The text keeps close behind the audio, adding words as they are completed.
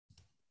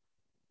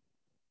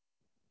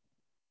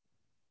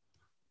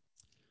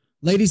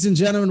Ladies and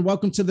gentlemen,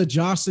 welcome to the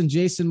Josh and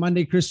Jason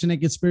Monday Christian and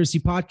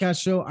Conspiracy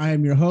Podcast Show. I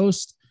am your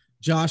host,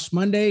 Josh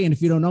Monday. And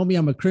if you don't know me,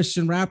 I'm a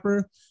Christian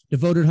rapper,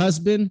 devoted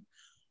husband,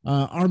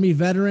 Army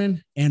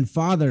veteran, and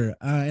father.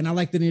 And I'd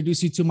like to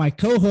introduce you to my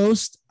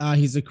co-host.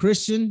 He's a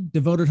Christian,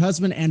 devoted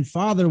husband, and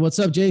father. What's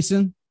up,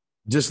 Jason?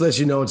 Just to let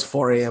you know, it's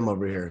 4 a.m.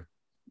 over here.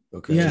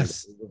 Okay.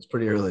 Yes. It's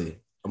pretty early.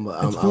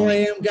 It's 4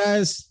 a.m.,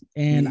 guys,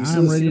 and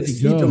I'm ready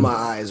to go. In my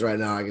eyes right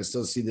now. I can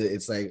still see that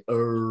it's like,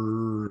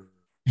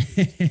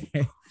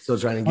 still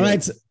trying to get. All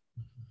right.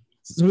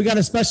 So we got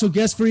a special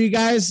guest for you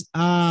guys.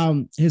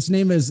 His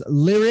name is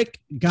Lyric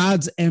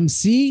Gods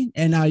MC,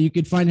 and you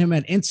can find him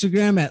at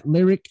Instagram at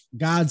Lyric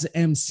Gods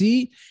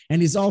MC.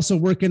 And he's also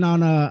working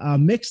on a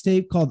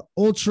mixtape called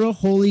Ultra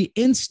Holy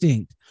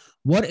Instinct.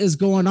 What is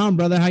going on,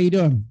 brother? How you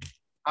doing?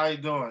 How you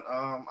doing?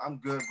 I'm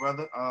good,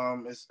 brother.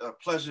 It's a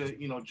pleasure,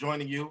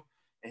 joining you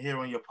and here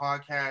on your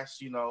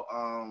podcast.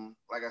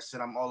 Like I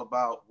said, I'm all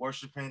about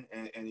worshiping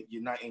and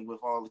uniting with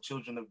all the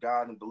children of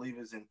God and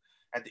believers. And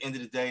at the end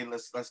of the day,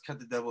 let's cut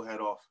the devil head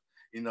off.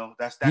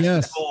 That's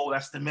yes. the goal,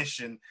 that's the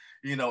mission,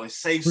 and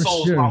save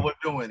souls while we're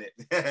doing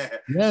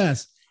it.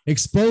 Yes.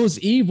 Expose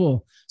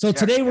evil. So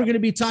today we're going to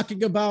be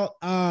talking about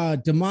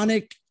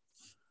demonic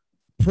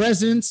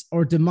presence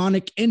or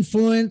demonic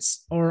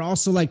influence, or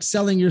also like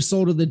selling your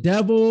soul to the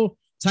devil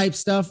type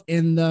stuff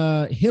in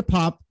the hip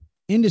hop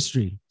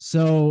industry.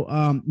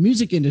 So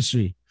music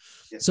industry.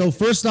 Yes. So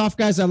first off,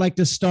 guys, I'd like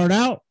to start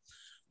out.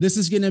 This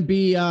is going to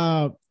be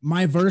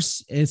my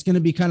verse. It's going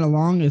to be kind of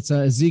long. It's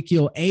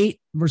Ezekiel 8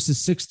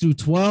 verses 6 through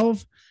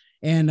 12.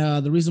 And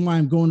the reason why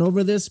I'm going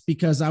over this,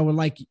 because I would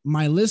like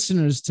my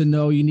listeners to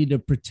know you need to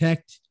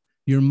protect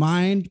your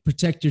mind,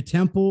 protect your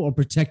temple, or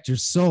protect your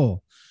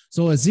soul.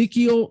 So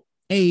Ezekiel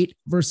 8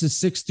 verses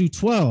 6 through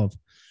 12.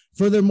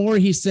 Furthermore,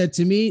 he said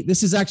to me,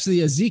 this is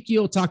actually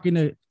Ezekiel talking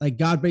to, like,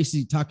 God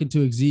basically talking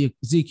to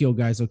Ezekiel,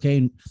 guys.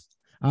 Okay.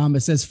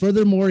 It says,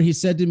 furthermore, he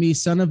said to me,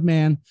 son of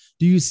man,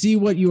 do you see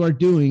what you are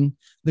doing?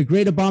 The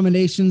great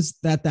abominations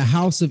that the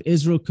house of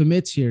Israel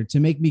commits here to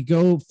make me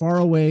go far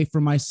away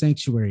from my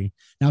sanctuary.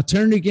 Now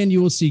turn again,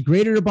 you will see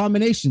greater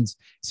abominations.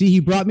 See, he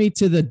brought me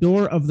to the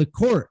door of the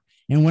court.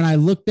 And when I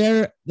looked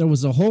there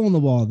was a hole in the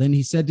wall. Then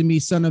he said to me,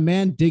 son of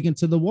man, dig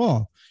into the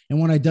wall. And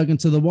when I dug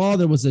into the wall,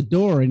 there was a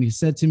door. And he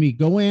said to me,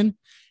 go in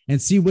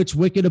and see which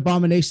wicked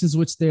abominations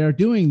which they are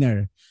doing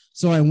there.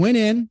 So I went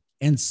in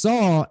and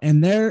saw,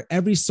 and there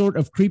every sort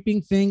of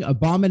creeping thing,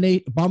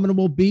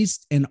 abominable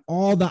beast, and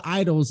all the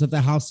idols of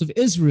the house of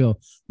Israel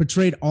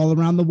portrayed all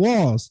around the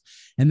walls.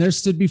 And there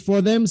stood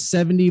before them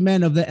 70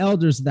 men of the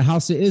elders of the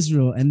house of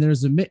Israel. And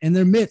in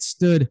their midst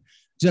stood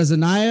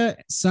Jezaniah,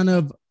 son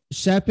of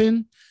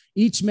Shaphan.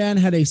 Each man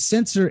had a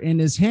censer in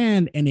his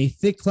hand, and a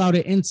thick cloud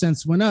of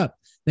incense went up.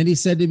 Then he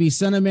said to me,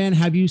 son of man,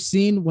 have you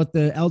seen what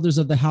the elders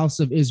of the house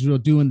of Israel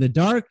do in the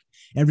dark?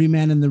 Every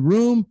man in the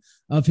room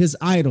of his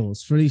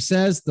idols. For he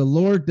says, the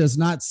Lord does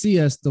not see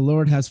us. The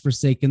Lord has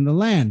forsaken the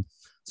land.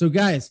 So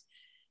guys,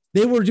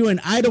 they were doing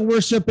idol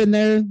worship in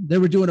there. They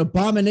were doing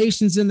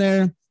abominations in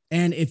there.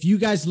 And if you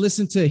guys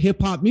listen to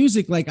hip hop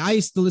music, like I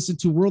used to listen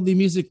to worldly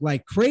music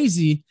like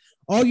crazy,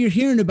 all you're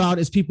hearing about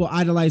is people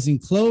idolizing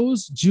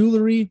clothes,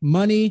 jewelry,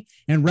 money,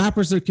 and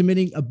rappers are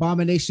committing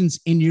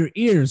abominations in your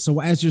ears. So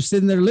as you're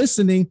sitting there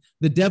listening,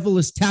 the devil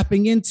is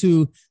tapping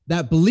into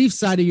that belief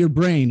side of your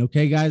brain.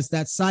 Okay, guys,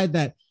 that side,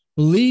 that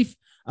belief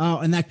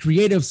and that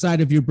creative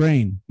side of your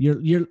brain.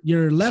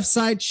 Your left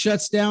side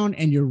shuts down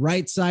and your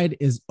right side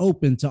is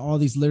open to all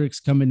these lyrics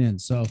coming in.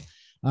 So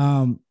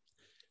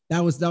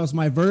that was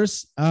my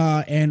verse.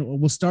 And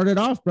we'll start it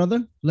off,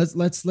 brother.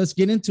 Let's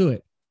get into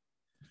it.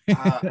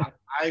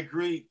 I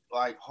agree,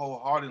 like,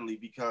 wholeheartedly,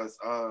 because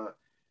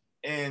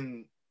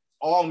in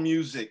all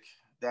music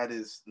that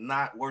is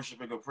not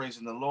worshiping or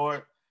praising the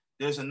Lord,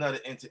 there's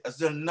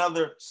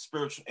another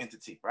spiritual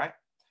entity, right?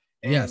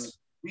 And yes.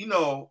 We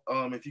know,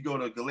 if you go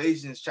to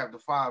Galatians chapter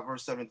 5,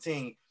 verse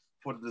 17,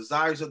 for the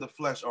desires of the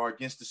flesh are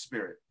against the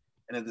spirit,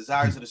 and the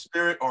desires of the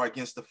spirit are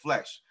against the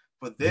flesh,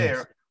 for they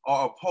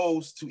are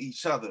opposed to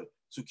each other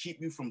to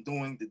keep you from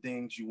doing the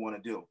things you want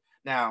to do.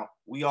 Now,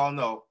 we all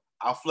know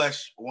our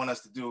flesh want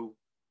us to do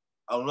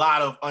a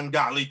lot of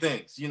ungodly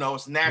things.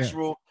 It's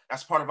natural. Yeah.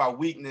 That's part of our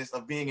weakness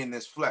of being in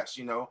this flesh.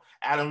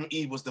 Adam and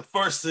Eve was the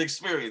first to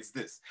experience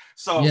this.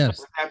 So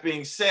with that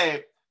being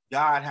said,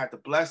 God had to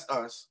bless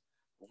us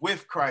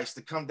with Christ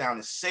to come down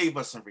and save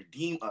us and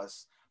redeem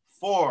us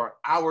for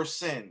our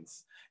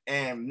sins,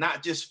 and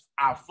not just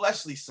our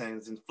fleshly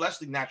sins and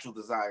fleshly natural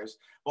desires,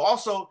 but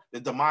also the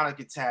demonic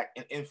attack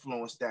and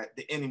influence that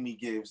the enemy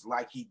gives,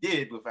 like he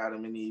did with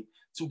Adam and Eve,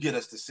 to get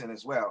us to sin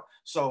as well.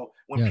 So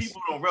when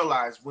people don't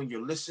realize, when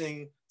you're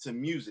listening to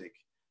music,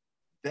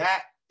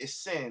 that it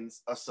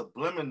sends a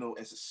subliminal,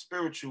 it's a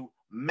spiritual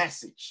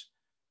message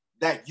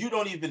that you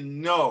don't even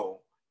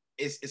know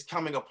is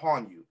coming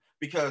upon you.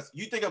 Because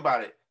you think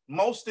about it,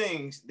 most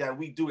things that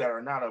we do that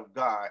are not of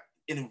God,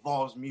 it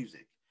involves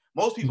music.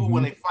 Most people,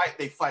 when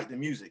they fight the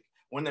music.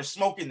 When they're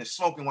smoking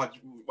while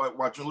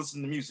you're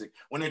listening to music.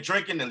 When they're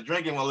drinking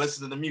while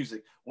listening to the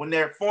music. When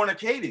they're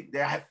fornicating,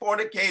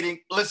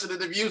 listening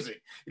to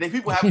music. And then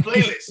people have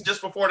playlists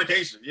just for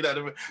fornication. You know what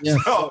I mean? Yeah.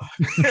 So,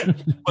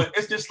 but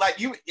it's just like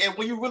and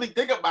when you really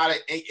think about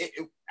it,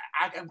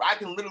 I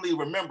can literally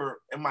remember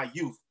in my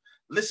youth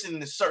listening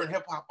to certain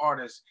hip hop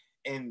artists,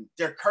 and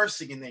they're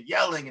cursing and they're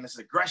yelling and it's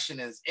aggression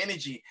and it's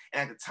energy.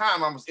 And at the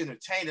time I was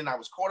entertained and I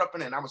was caught up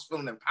in it and I was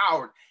feeling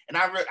empowered. And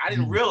I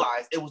didn't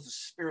realize it was the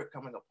spirit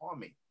coming upon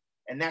me.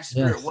 And that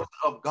spirit wasn't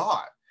of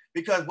God,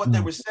 because what they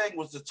were saying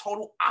was the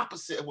total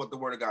opposite of what the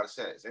word of God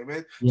says.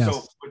 Amen. Yes.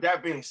 So with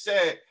that being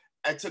said,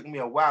 it took me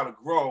a while to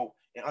grow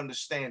and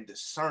understand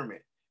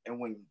discernment. And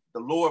when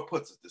the Lord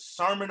puts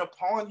discernment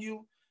upon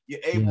you, you're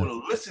able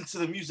to listen to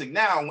the music.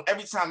 Now,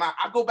 every time I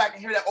go back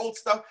and hear that old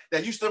stuff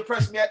that used to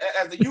impress me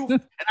as a youth,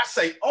 and I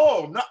say,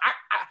 oh, no,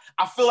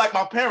 I feel like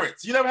my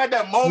parents. You never had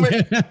that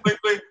moment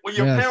when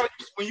your parents,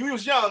 when you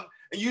was young,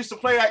 and you used to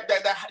play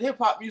that hip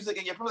hop music,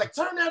 and you're like,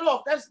 turn that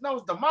off. It's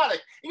demonic.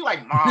 And you're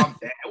like, Mom,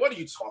 Dad, what are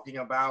you talking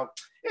about?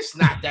 It's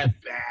not that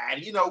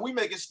bad. You know, we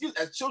make excuses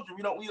as children.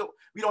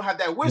 We don't have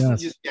that wisdom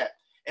just yet.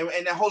 And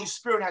the Holy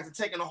Spirit hasn't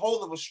taken a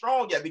hold of us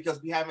strong yet because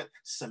we haven't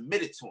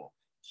submitted to him.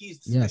 He's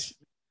the submission.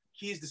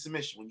 He's the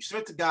submission. When you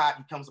submit to God,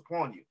 he comes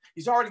upon you.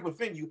 He's already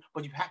within you,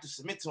 but you have to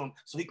submit to him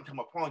so he can come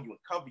upon you and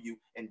cover you,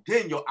 and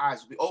then your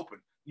eyes will be open,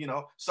 you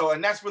know? So,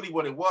 and that's really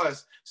what it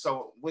was.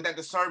 So with that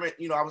discernment,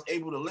 you know, I was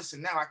able to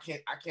listen. Now I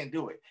can't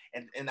do it.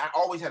 And I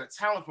always had a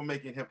talent for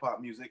making hip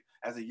hop music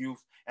as a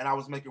youth, and I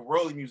was making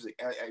worldly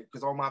music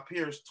because all my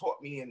peers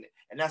taught me, and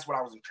that's what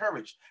I was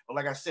encouraged. But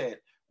like I said,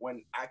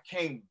 when I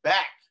came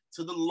back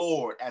to the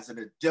Lord as an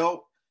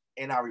adult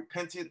and I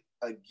repented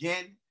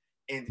again,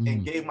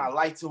 and gave my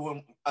life to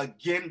him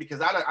again,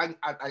 because I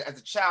as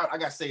a child, I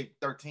got saved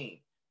 13,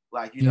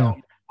 like, you know,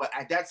 but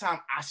at that time,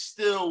 I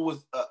still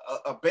was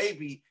a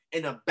baby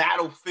in a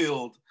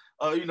battlefield,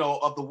 you know,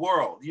 of the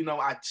world. You know,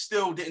 I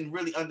still didn't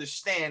really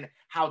understand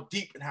how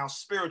deep and how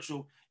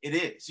spiritual it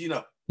is, you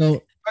know.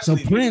 So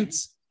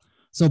Prince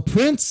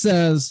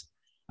says,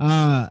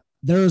 there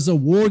is a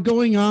war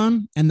going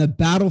on, and the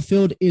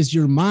battlefield is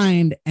your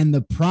mind, and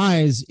the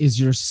prize is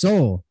your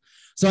soul.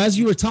 So as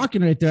you were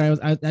talking right there,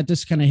 that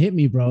just kind of hit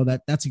me, bro.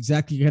 That's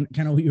exactly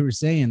kind of what you were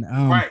saying.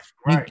 Right.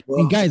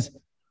 And guys,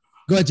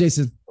 go ahead,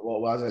 Jason.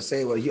 Well, I was gonna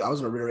say, I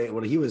was gonna reiterate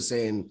what he was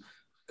saying,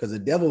 because the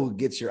devil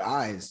gets your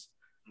eyes,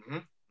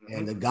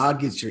 and the God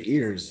gets your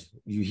ears.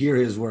 You hear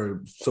his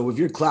word. So if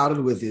you're clouded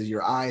with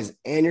your eyes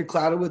and you're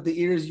clouded with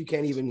the ears, you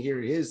can't even hear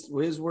his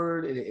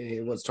word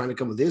and what's trying to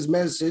come with his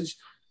message.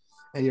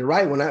 And you're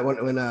right. When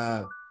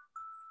I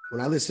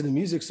listen to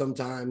music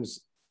sometimes,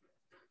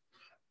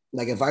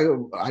 like if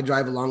I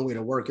drive a long way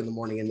to work in the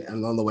morning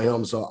and on the way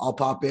home, so I'll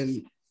pop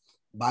in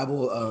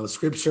Bible,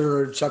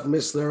 scripture, Chuck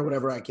Missler,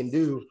 whatever I can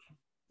do.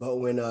 But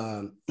when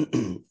on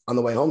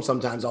the way home,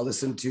 sometimes I'll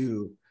listen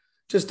to,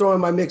 just throwing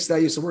my mix that I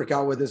used to work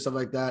out with and stuff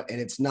like that. And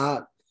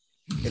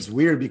it's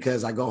weird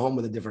because I go home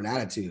with a different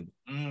attitude.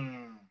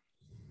 I'm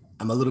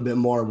a little bit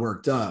more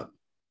worked up.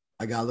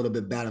 I got a little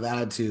bit bad of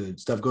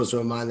attitude. Stuff goes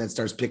through my mind that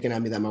starts picking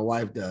at me that my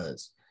wife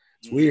does.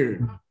 It's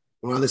weird.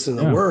 When I listen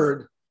to the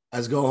word, I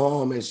just go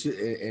home and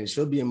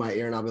she'll be in my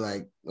ear and I'll be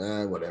like,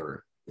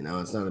 whatever. You know,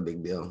 it's not a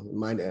big deal.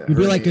 You'll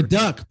be like a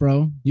duck,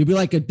 bro. You'll be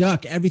like a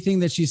duck. Everything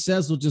that she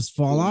says will just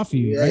fall off of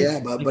you. Yeah,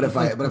 right? But if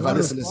I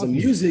listen to some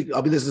music,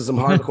 I'll be listening to some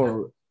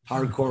hardcore.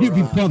 You'd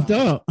be pumped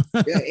up.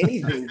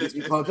 Anything gets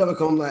me pumped up.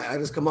 I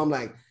just come home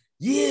like,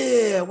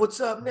 yeah, what's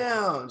up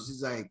now? And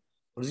she's like,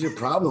 what is your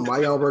problem?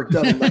 Why y'all worked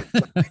up? I'm like,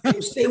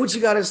 say what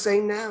you gotta say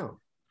now.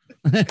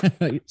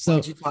 So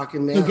what you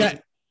talking now?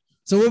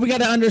 So what we got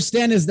to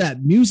understand is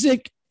that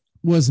music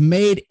was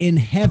made in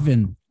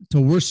heaven to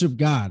worship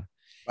God.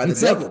 By the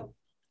devil.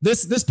 Like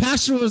this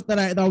pastor that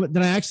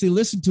I actually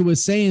listened to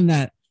was saying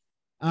that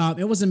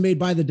it wasn't made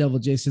by the devil,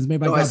 Jason. It's made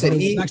by God. I said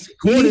he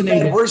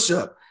led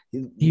worship.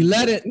 He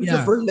led it. He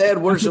led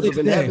worship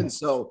in heaven.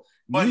 So,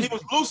 but he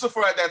was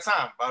Lucifer at that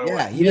time, by the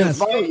way. He didn't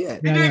follow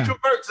yet. He didn't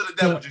convert to the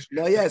devil.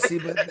 See,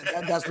 but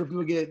that's where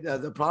people get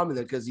the problem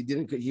there, because he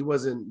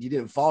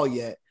didn't fall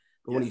yet.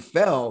 But when he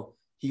fell,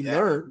 he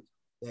learned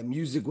that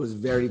music was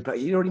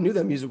he already knew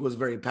that music was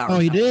very powerful. Oh,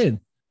 he did.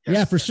 Yes.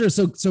 Yeah, for sure.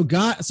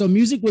 So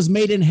music was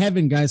made in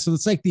heaven, guys. So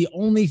it's like the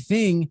only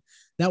thing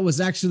that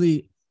was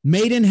actually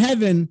made in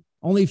heaven,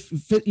 only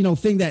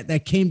thing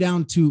that came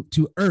down to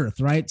earth,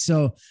 right?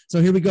 So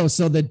here we go.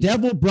 So the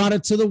devil brought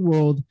it to the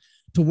world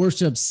to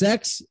worship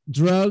sex,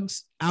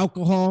 drugs,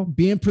 alcohol,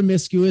 being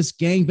promiscuous,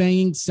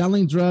 gangbanging,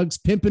 selling drugs,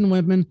 pimping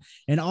women,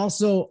 and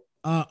also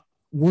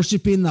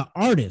worshiping the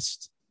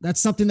artist. That's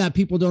something that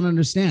people don't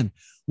understand.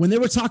 When they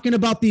were talking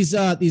about these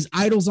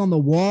idols on the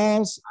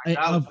walls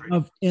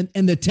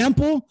in the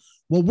temple,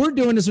 what we're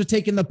doing is we're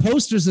taking the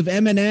posters of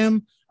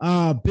Eminem,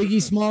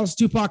 Biggie Smalls,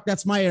 Tupac.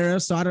 That's my era.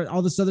 So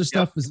all this other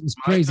stuff is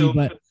crazy,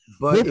 but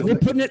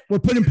we're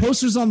putting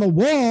posters on the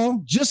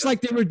wall just like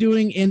they were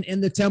doing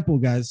in the temple,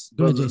 guys.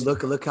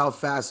 Look how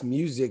fast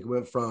music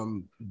went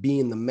from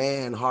being the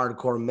man,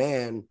 hardcore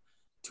man,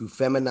 to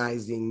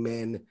feminizing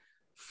men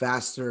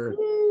faster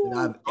than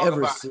I've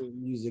ever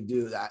seen music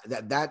do.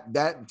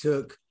 That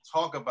took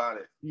talk about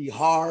it. Be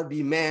hard,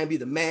 be man, be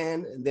the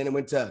man, and then it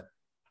went to,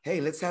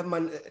 hey, let's have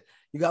my.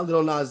 You got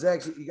Lil Nas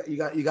X. You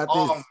got this.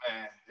 Oh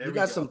man, you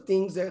got some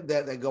things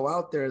that go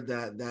out there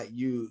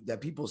that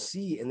people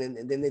see, and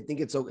then they think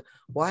it's okay.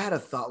 Well, I had a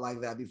thought like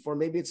that before.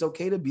 Maybe it's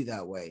okay to be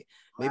that way.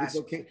 Maybe it's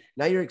okay.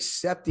 Now you're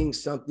accepting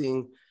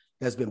something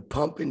that's been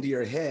pumped into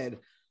your head,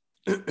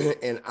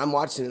 and I'm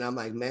watching it. I'm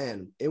like,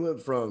 man, it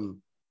went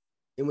from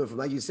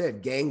like you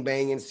said, gang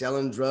banging,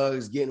 selling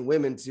drugs, getting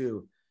women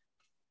to,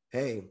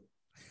 hey,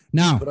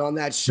 now put on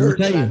that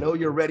shirt. And I know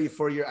you're ready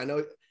for your. I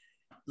know.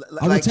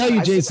 I will tell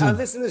you, Jason. I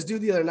listened to this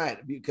dude the other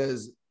night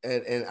because,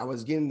 and I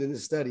was getting in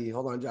this study.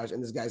 Hold on, Josh.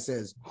 And this guy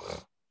says,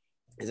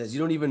 you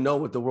don't even know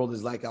what the world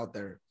is like out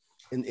there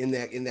in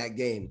that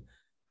game.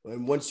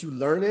 And once you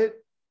learn it,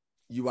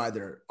 you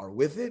either are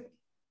with it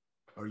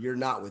or you're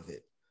not with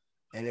it.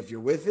 And if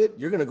you're with it,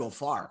 you're gonna go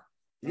far.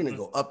 You're gonna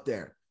go up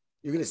there.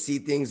 You're gonna see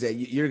things that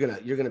you're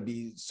gonna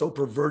be so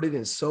perverted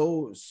and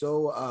so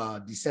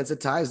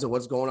desensitized to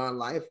what's going on in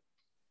life.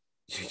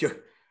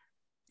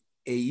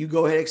 You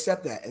go ahead and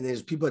accept that. And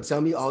there's people that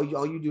tell me all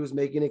you do is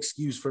make an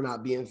excuse for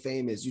not being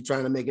famous. You're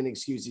trying to make an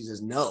excuse. He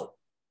says, no,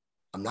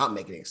 I'm not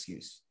making an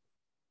excuse.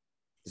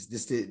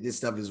 This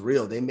stuff is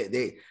real.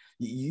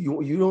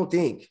 You don't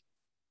think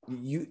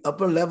you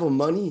upper level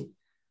money.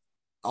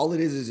 All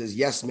it is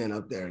yes men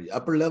up there.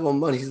 Upper level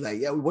money. He's like,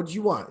 yeah, what do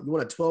you want? You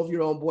want a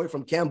 12-year-old boy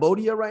from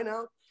Cambodia right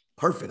now?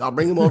 Perfect. I'll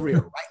bring him over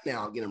here right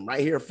now. I'll get him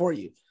right here for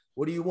you.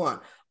 What do you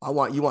want?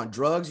 You want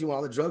drugs? You want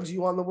all the drugs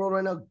you want in the world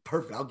right now?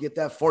 Perfect. I'll get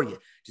that for you.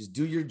 Just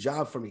do your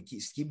job for me.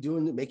 Keep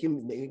doing it,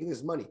 making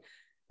this money.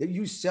 If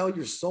you sell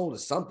your soul to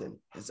something,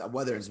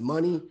 whether it's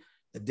money,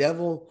 the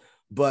devil.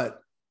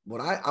 But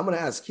what I'm going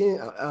to ask him,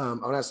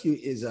 I'm going to ask you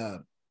is,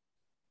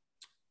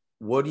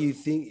 what do you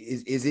think?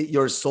 Is it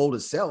your soul to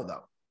sell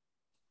though?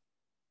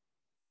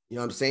 You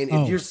know what I'm saying?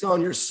 If you're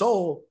selling your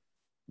soul,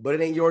 but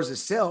it ain't yours to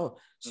sell.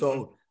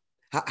 So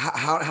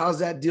how's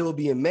that deal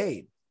being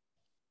made?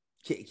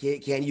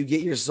 Can you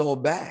get your soul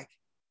back?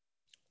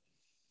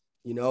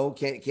 You know,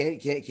 can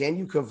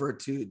you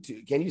convert to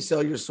can you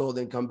sell your soul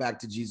then come back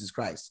to Jesus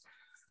Christ?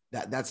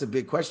 That's a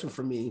big question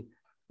for me,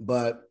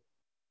 but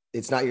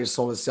it's not your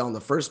soul to sell in the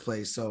first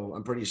place. So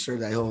I'm pretty sure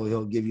that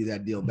he'll give you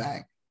that deal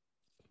back.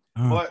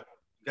 But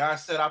God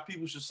said our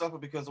people should suffer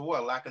because of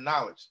what? Lack of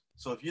knowledge.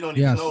 So if you don't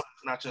even know that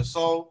it's not your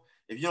soul,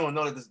 if you don't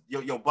know that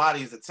your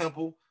body is a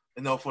temple,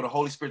 for the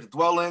Holy Spirit to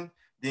dwell in,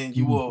 then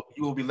you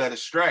will be led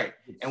astray.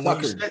 And when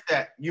you said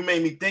that, you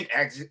made me think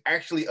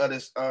actually of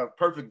this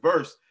perfect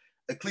verse,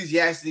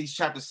 Ecclesiastes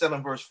chapter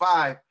 7, verse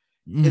 5.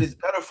 It is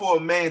better for a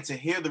man to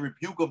hear the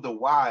rebuke of the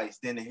wise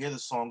than to hear the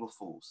song of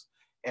fools.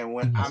 And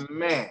when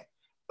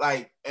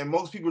and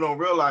most people don't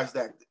realize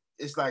that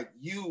it's like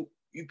you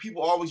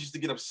people always used to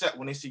get upset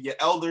when they see your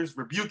elders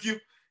rebuke you.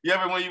 You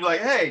ever when you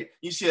like, hey,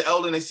 you see an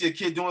elder and they see a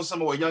kid doing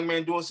something or a young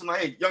man doing something,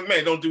 like, hey, young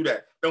man, don't do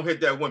that. Don't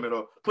hit that woman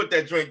or put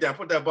that drink down,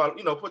 put that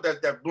bottle, put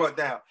that blunt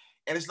down.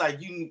 And it's like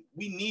we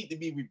need to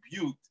be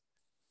rebuked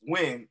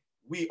when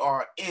we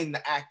are in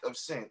the act of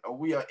sin or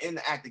we are in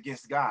the act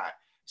against God.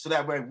 So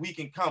that way we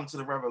can come to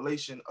the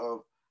revelation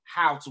of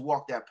how to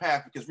walk that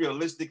path, because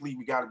realistically,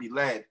 we got to be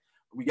led.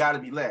 We got to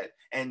be led.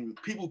 And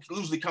people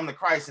usually come to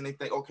Christ and they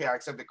think, okay, I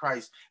accepted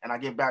Christ and I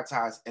get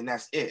baptized and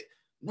that's it.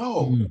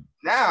 No,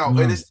 now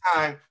it is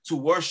time to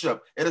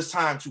worship. It is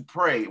time to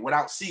pray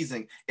without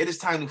ceasing. It is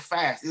time to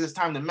fast. It is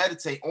time to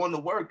meditate on the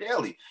word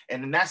daily.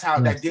 And then that's how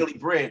that daily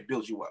bread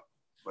builds you up.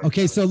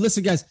 Okay, so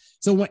listen, guys.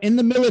 So in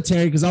the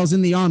military, because I was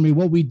in the Army,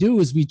 what we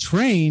do is we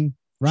train,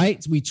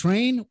 right? We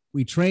train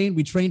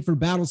for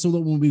battle so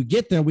that when we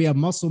get there, we have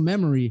muscle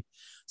memory.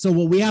 So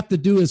what we have to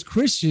do as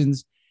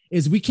Christians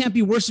is we can't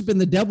be worshiping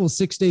the devil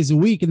 6 days a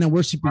week and then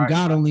worshiping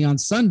God only on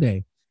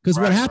Sunday. Because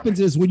what happens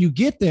is when you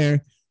get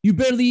there, you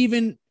barely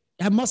even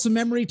have muscle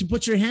memory to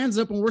put your hands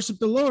up and worship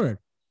the Lord.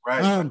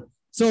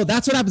 So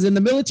that's what happens in the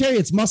military.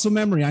 It's muscle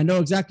memory. I know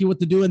exactly what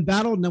to do in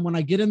battle. And then when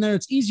I get in there,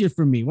 it's easier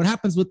for me. What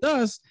happens with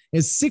us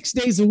is 6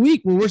 days a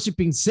week, we're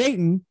worshiping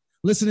Satan,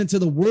 listening to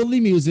the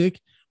worldly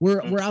music.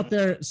 We're out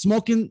there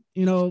smoking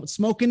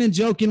and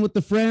joking with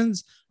the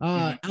friends,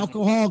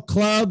 alcohol,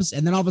 clubs.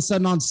 And then all of a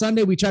sudden on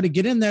Sunday, we try to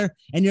get in there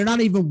and you're not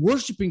even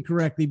worshiping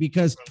correctly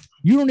because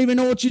you don't even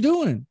know what you're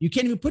doing. You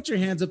can't even put your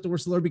hands up to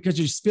worship the Lord because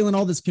you're feeling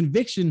all this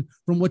conviction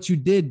from what you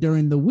did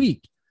during the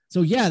week.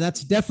 So yeah,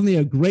 that's definitely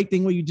a great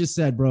thing what you just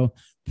said, bro.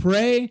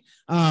 Pray,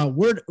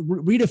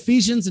 read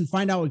Ephesians and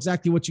find out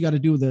exactly what you got to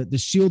do. The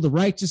shield of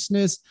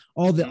righteousness,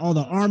 all the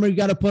armor you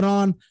got to put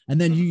on,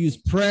 and then you use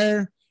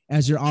prayer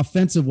as your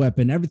offensive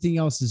weapon. Everything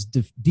else is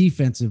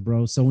defensive,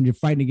 bro. So when you're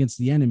fighting against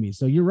the enemy.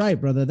 So you're right,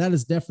 brother. That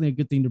is definitely a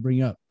good thing to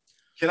bring up.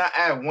 Can I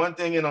add one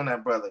thing in on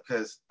that, brother?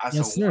 Because I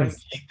saw one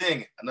key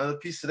thing, another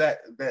piece of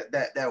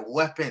that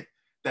weapon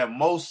that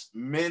most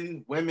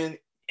men, women,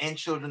 and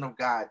children of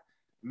God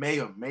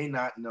may or may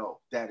not know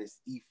that is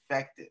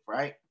effective,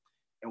 right?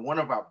 And one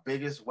of our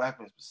biggest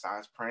weapons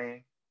besides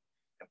praying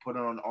and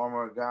putting on the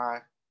armor of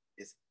God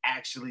is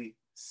actually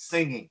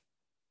singing.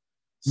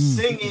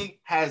 Singing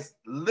has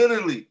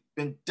literally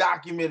been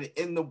documented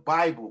in the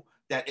Bible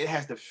that it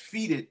has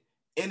defeated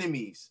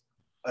enemies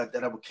that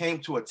came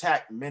to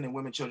attack men and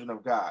women, children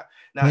of God.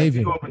 Now, if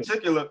you go in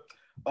particular,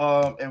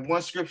 and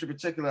one scripture in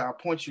particular, I'll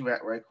point you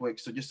at right quick,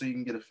 so just so you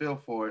can get a feel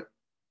for it.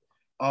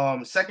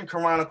 2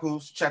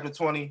 Chronicles chapter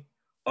 20,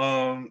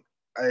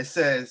 it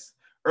says,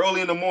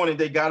 early in the morning,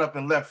 they got up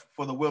and left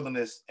for the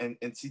wilderness in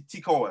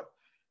Tekoa.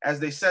 As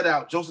they set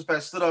out,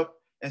 Jehoshaphat stood up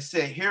and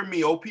said, hear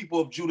me, O people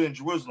of Judah and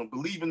Jerusalem,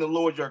 believe in the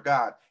Lord your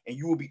God, and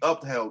you will be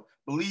upheld.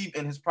 Believe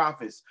in his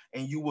prophets,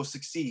 and you will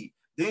succeed.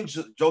 Then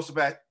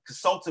Jehoshaphat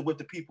consulted with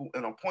the people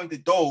and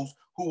appointed those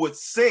who would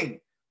sing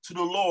to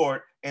the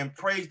Lord and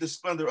praise the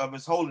splendor of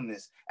his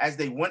holiness. As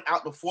they went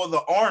out before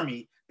the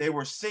army, they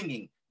were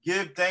singing,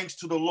 give thanks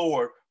to the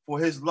Lord for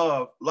his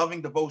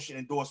loving devotion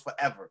endures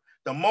forever.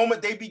 The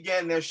moment they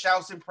began their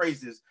shouts and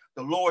praises,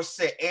 the Lord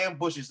set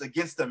ambushes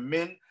against the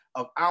men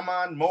of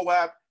Ammon,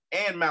 Moab,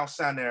 and Mount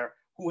Sinai,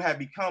 who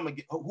had come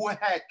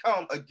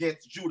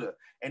against Judah,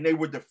 and they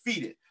were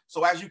defeated.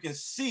 So as you can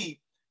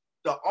see,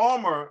 the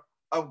armor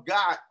of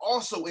God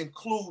also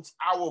includes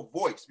our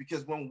voice,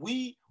 because when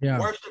we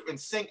worship and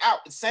sing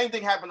out, the same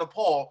thing happened to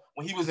Paul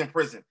when he was in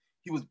prison.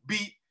 He was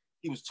beat,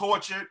 he was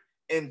tortured,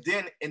 and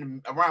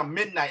then around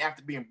midnight,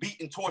 after being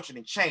beaten, tortured,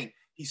 and chained,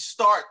 he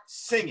started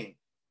singing.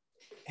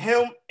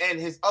 Him and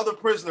his other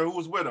prisoner who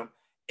was with him,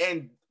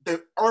 and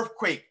the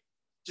earthquake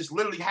just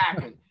literally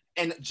happened.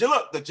 And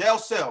the jail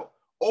cell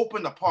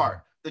opened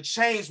apart. The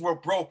chains were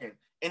broken,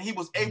 and he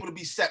was able to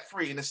be set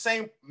free. And the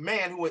same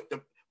man who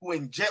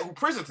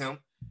imprisoned him,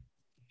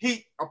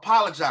 he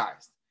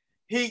apologized.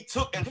 He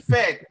took and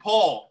fed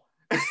Paul,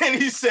 and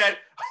he said,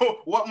 oh,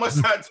 what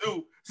must I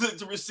do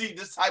to receive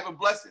this type of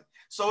blessing?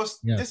 So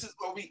this is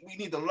what we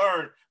need to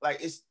learn.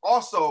 Like, it's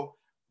also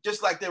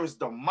just like there is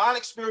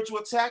demonic spiritual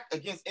attack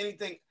against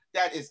anything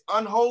that is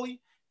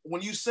unholy.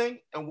 When you sing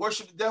and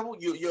worship the devil,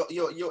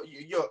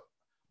 you're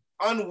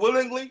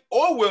unwillingly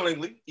or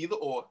willingly, either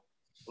or,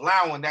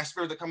 allowing that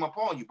spirit to come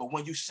upon you. But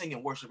when you sing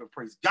and worship and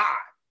praise God,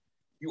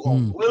 you are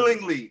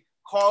willingly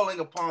calling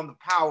upon the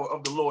power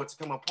of the Lord to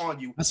come upon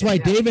you. That's why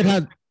David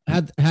had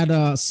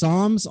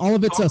Psalms. All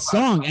of it's a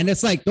song, and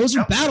it's like those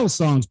are battle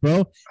songs,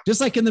 bro.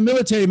 Just like in the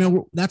military,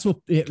 man. That's what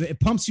it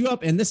pumps you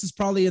up. And this is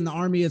probably in the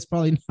army. It's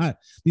probably not.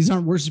 These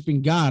aren't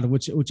worshiping God,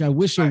 which I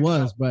wish it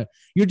was. But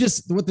you're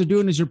just what they're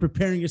doing is you're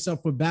preparing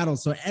yourself for battle.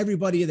 So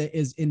everybody that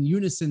is in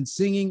unison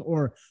singing,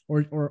 or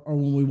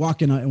when we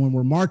walk in and when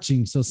we're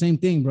marching. So same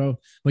thing, bro.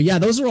 But yeah,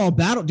 those are all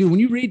battle, dude. When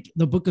you read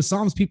the Book of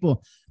Psalms,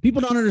 people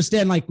don't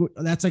understand. Like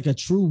that's like a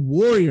true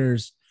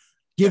warriors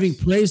giving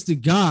praise to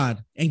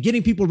God and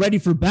getting people ready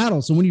for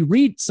battle. So when you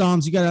read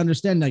Psalms, you got to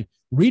understand, like,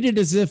 read it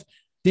as if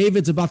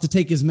David's about to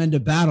take his men to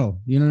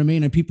battle. You know what I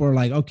mean? And people are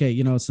like,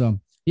 okay, so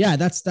yeah,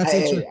 that's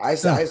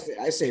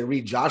I say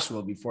read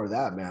Joshua before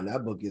that, man.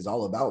 That book is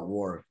all about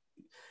war.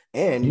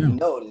 And you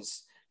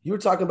notice you were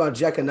talking about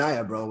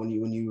Jeconiah, bro, when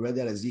you read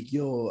that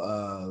Ezekiel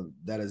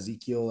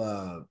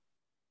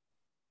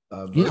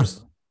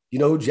verse. You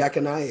know who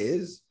Jeconiah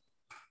is?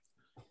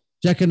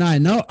 Jeconiah,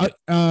 no,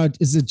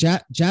 is it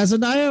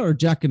Jazaniah or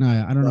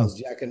Jeconiah? I don't know.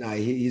 It's Jeconiah.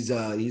 He's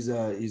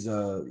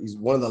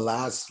one of the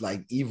last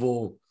like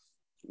evil,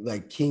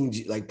 like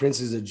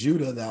princes of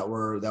Judah that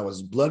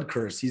was blood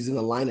cursed. He's in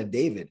the line of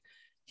David.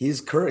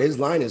 His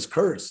line is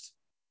cursed.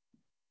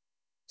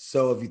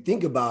 So if you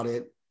think about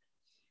it,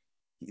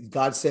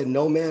 God said,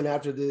 no man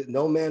of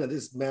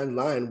this man's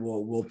line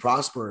will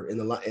prosper in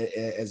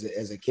the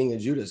as a king of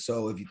Judah.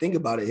 So if you think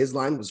about it, his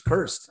line was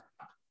cursed.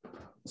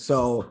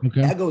 So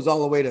that goes all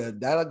the way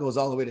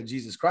to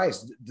Jesus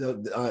Christ.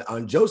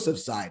 On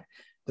Joseph's side,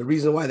 the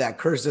reason why that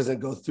curse doesn't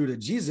go through to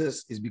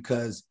Jesus is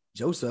because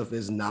Joseph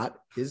is not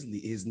his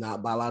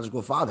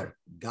biological father.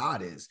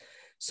 God is.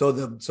 So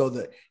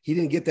he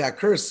didn't get that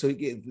curse. So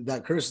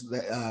that curse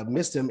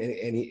missed him,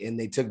 and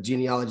they took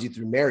genealogy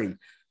through Mary.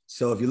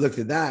 So if you looked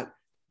at that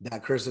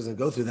curse doesn't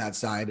go through that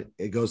side.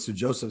 It goes through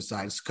Joseph's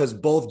side, because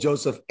both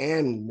Joseph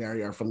and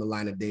Mary are from the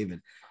line of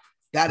David.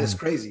 That is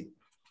crazy.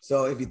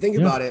 So if you think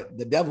about it,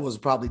 the devil was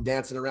probably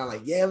dancing around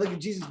like, yeah, look at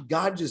Jesus.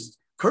 God just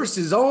cursed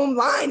his own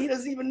line. He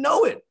doesn't even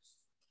know it.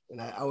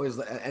 And I always,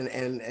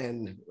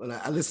 and when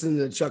I listened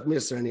to Chuck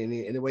Missler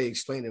and the way he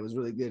explained it was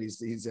really good. He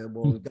said,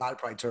 well, God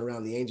probably turned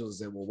around the angels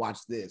and said, well, watch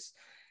this.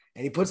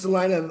 And he puts the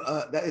line of,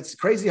 it's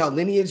crazy how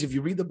lineage, if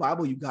you read the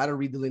Bible, you got to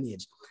read the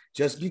lineage.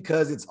 Just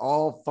because it's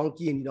all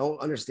funky and you don't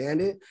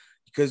understand it,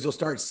 because you'll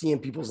start seeing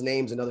people's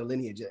names in other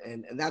lineage.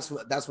 And that's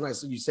when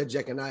you said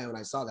Jeconiah, when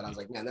I saw that, I was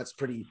like, man, that's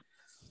pretty.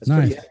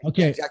 Nice.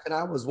 Okay.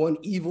 Jeconiah was one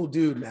evil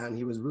dude, man.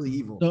 He was really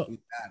evil.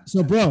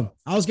 So, bro,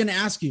 I was going to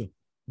ask you,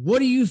 what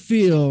do you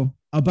feel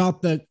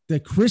about the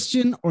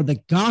Christian or the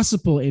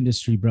gospel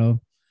industry,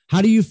 bro?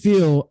 How do you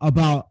feel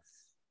about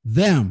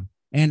them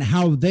and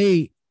how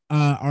they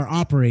are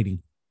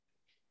operating?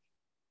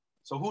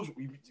 So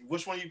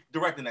which one you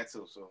directing that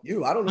to? So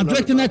you, I don't know. I'm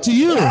directing that to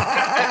you.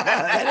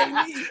 And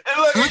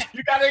look,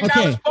 you got to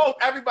acknowledge both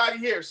everybody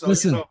here. So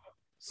listen, go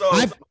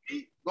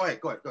ahead,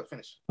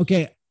 finish.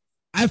 Okay.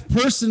 I've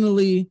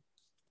personally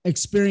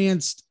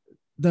experienced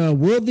the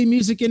worldly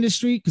music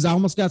industry because I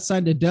almost got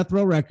signed to Death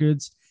Row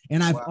Records,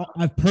 and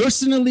I've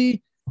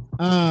personally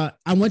I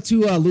went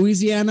to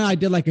Louisiana. I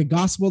did like a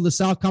Gospel of the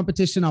South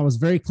competition. I was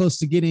very close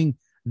to getting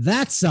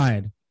that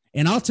side,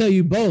 and I'll tell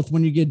you both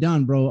when you get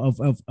done, bro,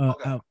 of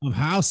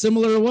how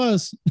similar it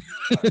was.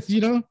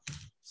 You know.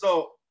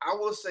 So I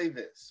will say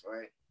this,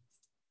 right,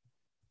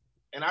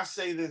 and I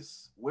say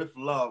this with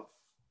love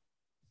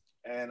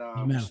and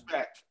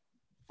respect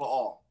for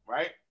all,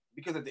 right,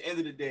 because at the end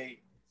of the day,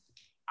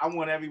 I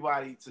want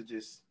everybody to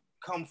just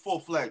come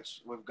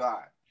full-fledged with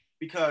God,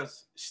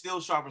 because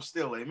still sharper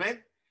still, amen.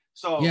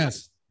 So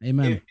yes,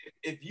 amen.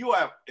 If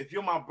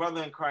you're my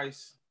brother in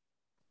Christ,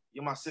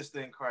 you're my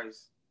sister in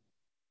Christ,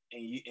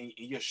 and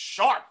you're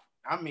sharp.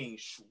 I mean,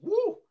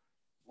 woo,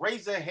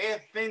 razor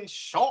hair thin,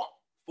 sharp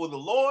for the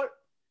Lord.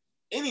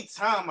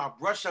 Anytime I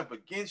brush up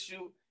against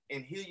you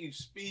and hear you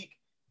speak,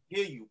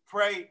 hear you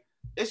pray,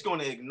 it's going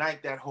to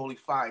ignite that holy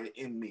fire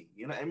in me.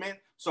 You know, amen.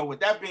 So with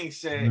that being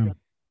said,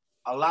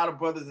 a lot of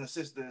brothers and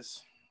sisters,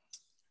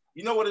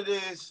 you know what it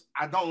is?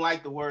 I don't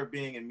like the word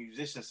being a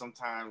musician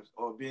sometimes,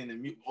 or being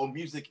in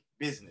music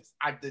business.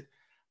 I did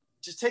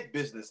just take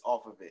business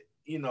off of it,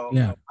 you know,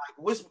 like,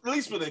 at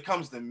least when it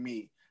comes to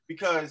me,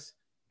 because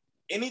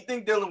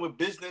anything dealing with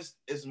business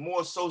is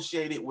more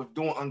associated with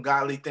doing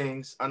ungodly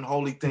things,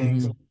 unholy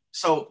things. Mm-hmm.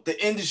 So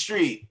the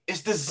industry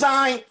is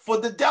designed for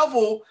the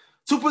devil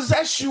to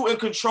possess you and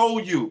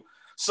control you.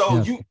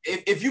 So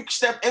if you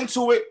step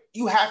into it,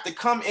 you have to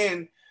come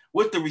in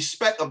with the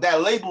respect of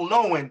that label,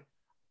 knowing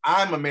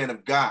I'm a man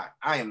of God.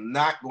 I am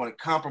not going to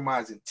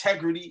compromise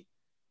integrity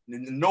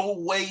in no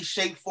way,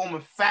 shape, form, or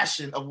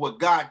fashion of what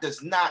God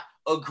does not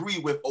agree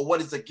with or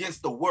what is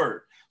against the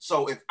word.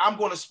 So if I'm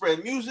going to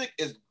spread music,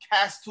 it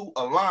has to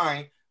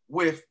align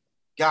with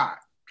God,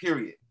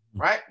 period.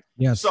 Right?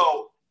 Yes.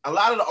 So a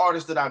lot of the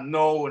artists that I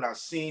know and I've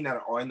seen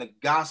that are in the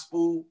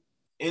gospel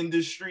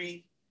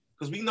industry,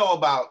 because we know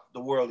about the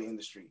worldly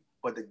industry,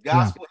 but the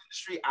gospel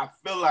industry, I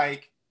feel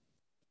like,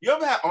 you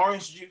ever had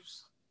orange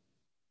juice,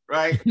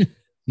 right?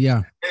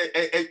 Yeah.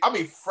 And I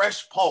mean,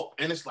 fresh pulp.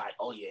 And it's like,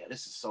 oh yeah,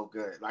 this is so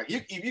good. Like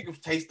if you can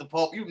taste the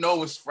pulp, you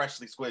know it's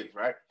freshly squeezed,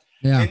 right?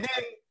 Yeah. And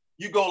then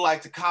you go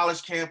like to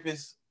college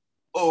campus,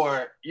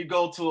 or you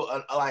go to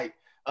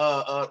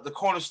the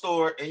corner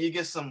store and you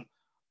get some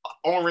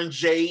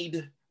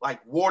orangeade, like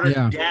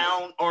watered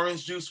down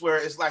orange juice, where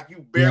it's like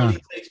you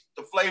barely taste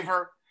the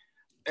flavor.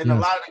 And a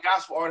lot of the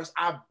gospel artists,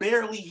 I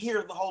barely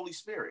hear the Holy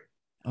Spirit.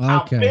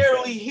 Okay. I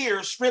barely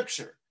hear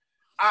scripture.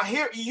 I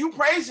hear you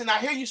praising, I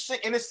hear you sing,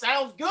 and it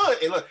sounds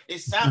good. It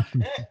sounds,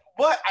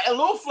 but a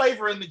little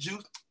flavor in the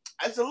juice.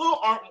 It's a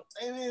little,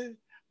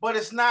 but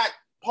it's not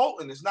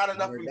potent. It's not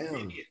enough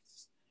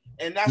ingredients,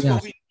 and that's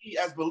what we need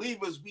as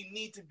believers. We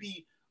need to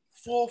be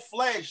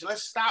full-fledged.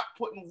 Let's stop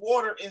putting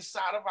water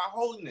inside of our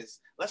holiness.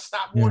 Let's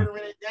stop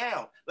watering it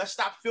down. Let's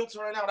stop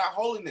filtering out our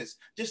holiness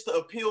just to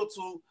appeal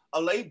to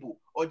a label,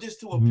 or just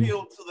to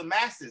appeal to the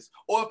masses,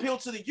 or appeal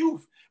to the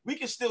youth. We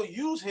can still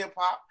use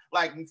hip-hop.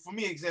 Like for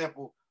me,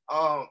 example.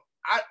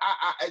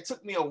 It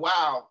took me a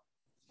while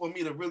for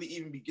me to really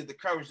even get the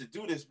courage to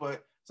do this,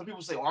 but some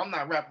people say, well, I'm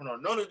not rapping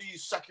on none of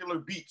these secular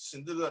beats.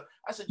 And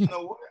I said, you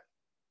know what?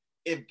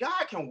 If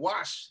God can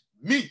wash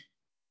me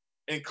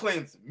and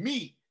cleanse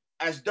me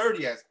as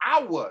dirty as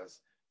I was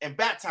and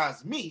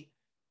baptize me,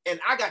 and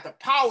I got the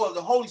power of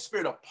the Holy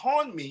Spirit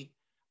upon me,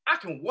 I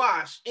can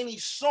wash any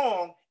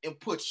song and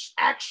put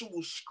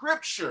actual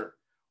scripture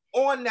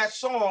on that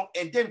song,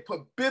 and then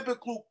put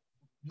biblical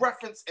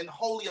reference and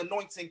holy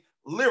anointing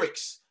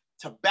lyrics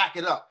to back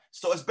it up.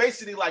 So it's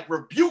basically like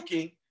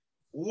rebuking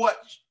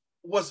what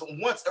was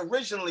once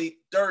originally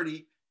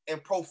dirty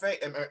and profane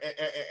and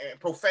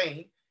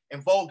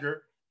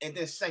vulgar, and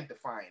then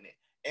sanctifying it.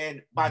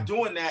 And by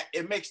doing that,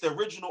 it makes the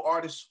original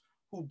artist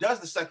who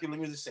does the secular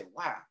music say,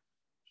 wow,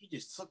 he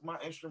just took my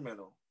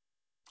instrumental,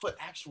 put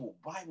actual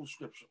Bible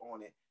scripture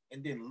on it,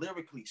 and then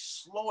lyrically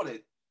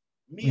slaughtered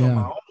me on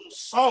my own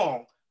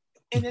song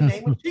in the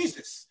name of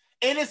Jesus.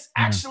 And it's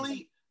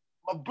actually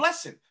a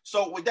blessing.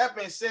 So with that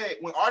being said,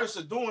 when artists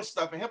are doing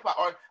stuff in hip hop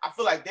art, I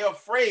feel like they're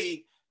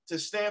afraid to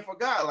stand for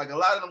God. Like a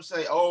lot of them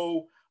say,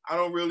 oh, I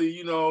don't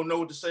really, know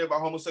what to say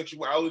about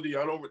homosexuality.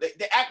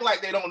 They act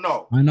like they don't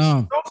know. I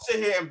know. Don't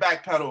sit here and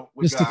backpedal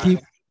with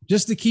God.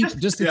 Just to keep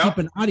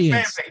an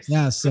audience.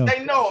 Yeah, so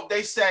they know if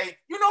they say,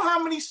 you know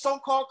how many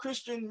so-called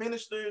Christian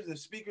ministers and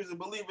speakers and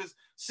believers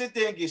sit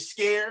there and get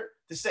scared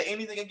to say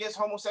anything against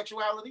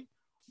homosexuality?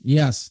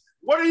 Yes.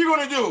 What are you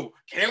going to do?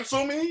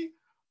 Cancel me?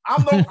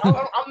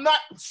 I'm not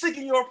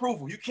seeking your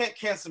approval. You can't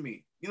cancel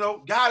me.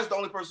 God is the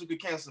only person who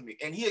can cancel me,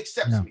 and he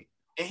accepts me,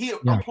 and he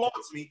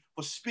applauds me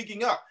for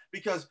speaking up,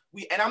 because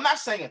and I'm not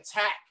saying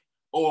attack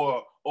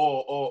or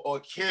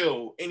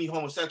kill any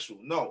homosexual.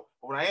 No,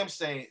 but what I am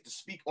saying is to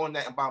speak on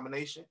that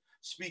abomination,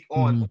 speak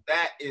on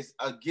that is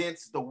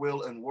against the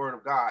will and word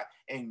of God,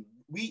 and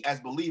we as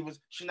believers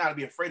should not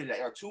be afraid of that.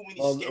 There are too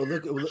many.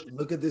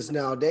 Look at this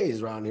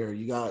nowadays around here.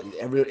 You got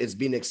it's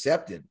being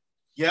accepted.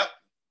 Yep.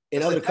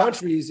 In other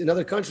countries,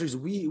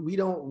 we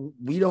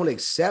don't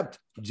accept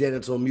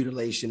genital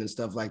mutilation and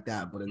stuff like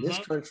that. But in this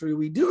country,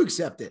 we do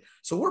accept it.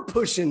 So we're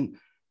pushing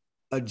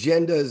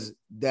agendas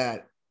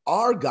that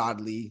are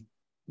godly,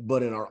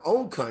 but in our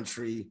own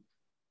country,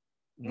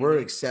 we're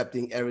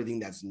accepting everything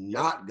that's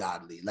not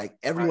godly. Like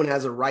everyone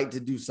has a right to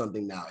do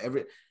something now.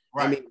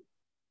 I mean,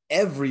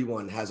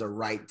 everyone has a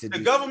right to. The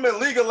government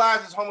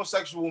legalizes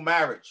homosexual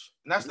marriage,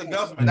 and that's the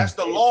government. That's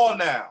the law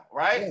now,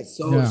 right? Yeah,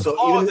 so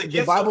even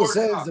the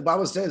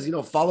Bible says, you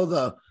know,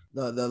 follow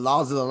the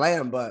laws of the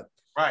land, but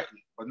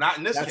but not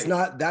in this case.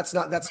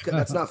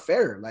 That's not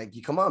fair. Like,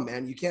 you come on,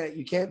 man, you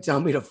can't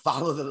tell me to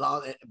follow the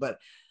law, but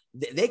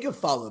they can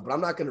follow it, but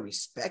I'm not going to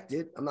respect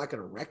it. I'm not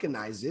going to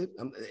recognize it.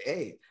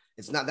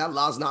 It's not, that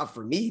law's not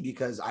for me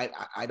because I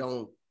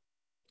don't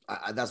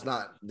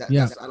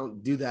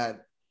do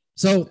that.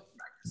 So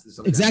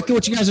exactly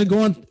what you guys are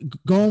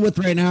going with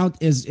right now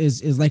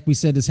is like we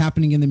said, is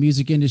happening in the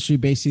music industry.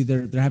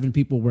 Basically, they're having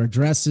people wear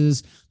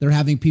dresses. They're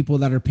having people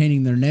that are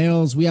painting their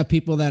nails. We have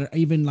people that are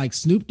even like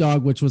Snoop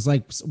Dogg, which was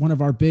like one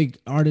of our big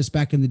artists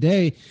back in the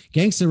day,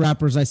 gangster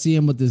rappers. I see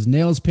him with his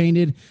nails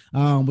painted.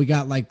 We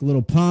got like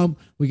Lil Pump.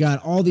 We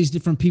got all these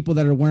different people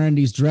that are wearing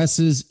these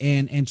dresses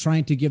and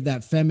trying to give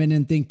that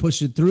feminine thing,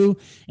 push it through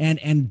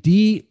and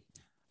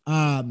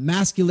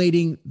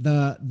masculating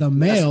the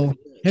male,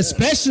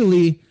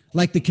 especially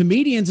like the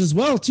comedians as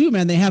well too,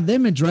 man. They have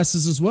them in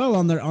dresses as well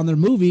on their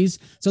movies.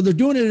 So they're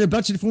doing it in a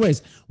bunch of different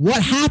ways.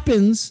 What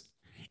happens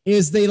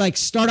is they like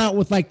start out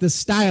with like the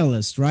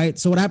stylist, right?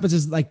 So what happens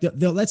is like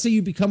let's say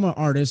you become an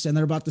artist and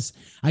they're about to,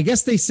 I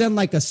guess they send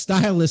like a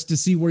stylist to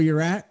see where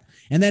you're at.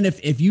 And then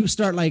if you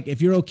start like,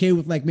 if you're okay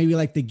with like maybe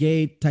like the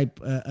gay type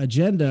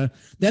agenda,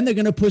 then they're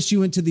going to push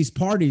you into these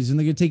parties and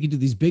they're going to take you to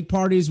these big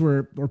parties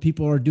where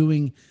people are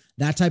doing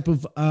that type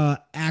of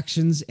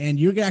actions. And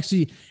you're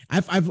actually,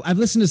 I've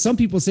listened to some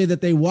people say that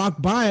they walk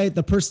by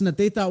the person that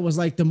they thought was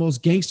like the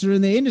most gangster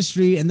in the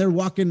industry and they're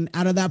walking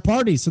out of that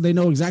party. So they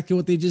know exactly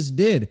what they just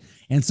did.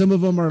 And some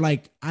of them are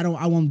like, I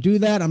won't do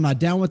that. I'm not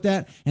down with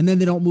that. And then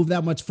they don't move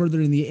that much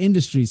further in the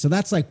industry. So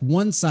that's like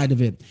one side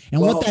of it. And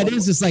what that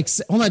is like,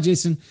 hold on,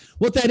 Jason,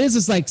 what that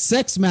is like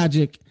sex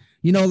magic.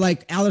 You know,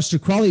 like Aleister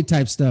Crowley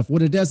type stuff.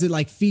 What it does, it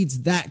like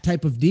feeds that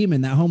type of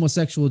demon, that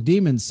homosexual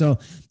demon. So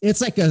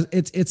it's like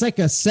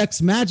a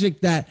sex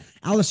magic that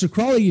Aleister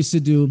Crowley used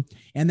to do,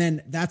 and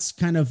then that's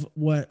kind of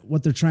what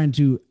they're trying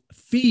to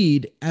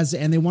feed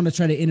and they want to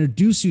try to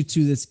introduce you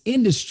to this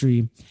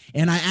industry.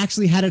 And I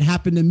actually had it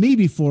happen to me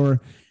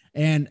before,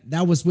 and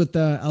that was with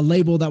a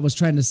label that was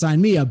trying to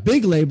sign me, a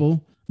big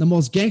label, the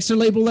most gangster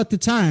label at the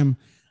time.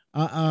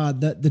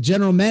 The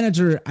general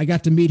manager, I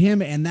got to meet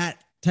him, and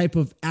that type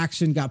of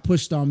action got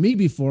pushed on me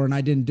before and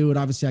I didn't do it.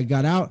 Obviously I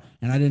got out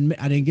and I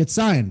didn't get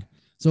signed.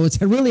 So it's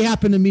really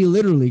happened to me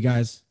literally,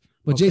 guys.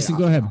 But okay, Jason,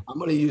 go ahead. I'm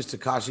going to use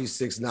Tekashi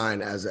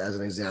 6ix9ine as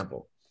an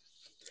example.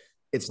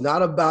 It's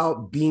not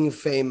about being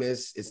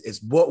famous.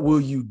 It's what will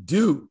you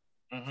do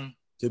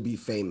to be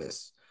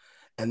famous?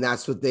 And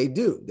that's what they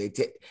do. They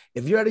take,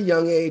 if you're at a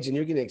young age and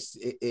you're getting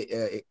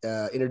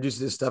introduced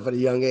to this stuff at a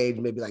young age,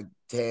 maybe like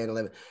 10,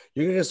 11,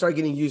 you're going to start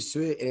getting used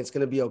to it and it's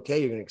going to be okay.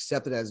 You're going to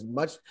accept it as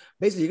much.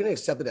 Basically, you're going to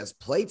accept it as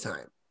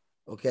playtime.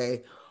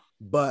 Okay.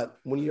 But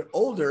when you're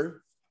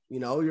older, you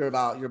know, you're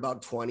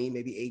about 20,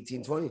 maybe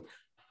 18, 20,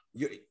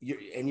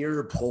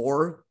 you're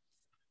poor.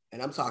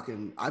 And I'm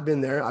talking, I've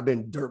been there. I've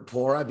been dirt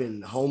poor. I've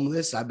been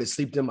homeless. I've been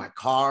sleeping in my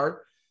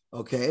car.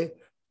 Okay.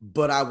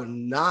 But I would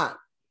not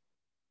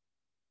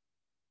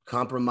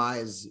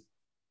compromise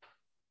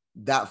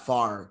that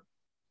far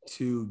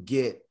to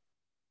get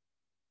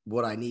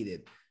what I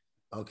needed.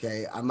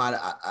 Okay. I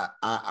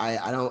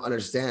don't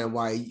understand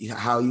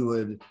how you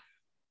would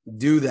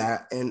do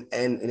that and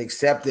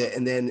accept it.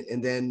 And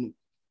then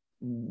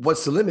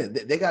what's the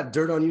limit? They got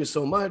dirt on you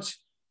so much.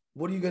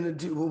 What are you going to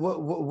do?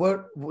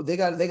 What they're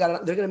going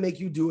to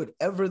make you do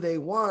whatever they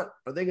want.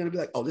 Or they're going to be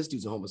like, oh, this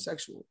dude's a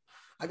homosexual.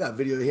 I got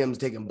video of him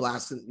taking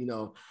blasts, you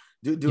know,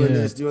 doing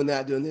this, doing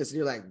that, doing this. And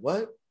you're like,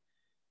 what?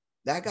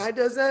 That guy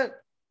does that?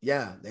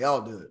 Yeah, they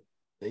all do it.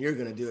 And you're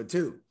going to do it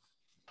too.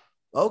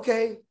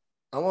 Okay,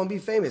 I want to be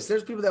famous.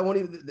 There's people that won't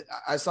even,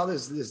 I saw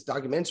this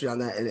documentary on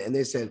that, and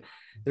they said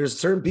there's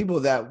certain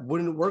people that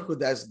wouldn't work with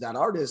that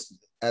artist,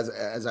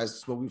 as I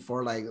spoke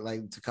before, like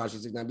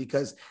Tekashi 6ix9ine,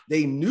 because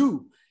they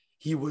knew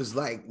he was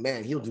like,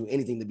 man, he'll do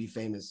anything to be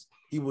famous.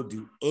 He will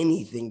do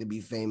anything to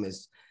be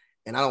famous.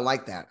 And I don't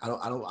like that.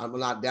 I'm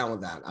not down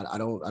with that. I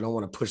don't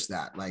want to push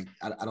that. Like,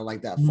 I don't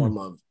like that form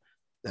of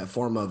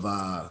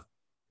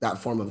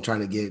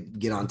trying to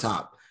get on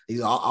top.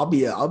 I'll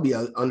be a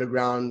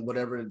underground,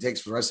 whatever it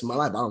takes for the rest of my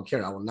life. I don't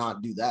care. I will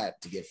not do that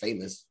to get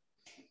famous.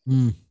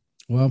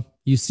 Well,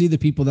 you see the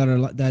people that are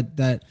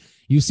that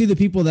you see the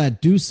people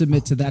that do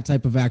submit to that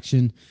type of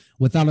action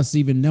without us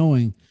even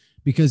knowing,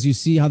 because you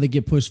see how they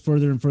get pushed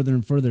further and further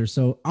and further.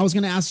 So I was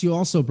going to ask you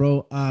also,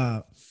 bro,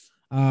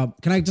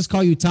 can I just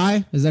call you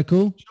Ty? Is that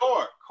cool?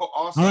 Sure.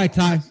 Awesome. All right,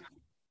 Ty,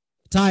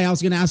 I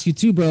was going to ask you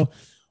too, bro.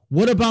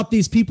 what about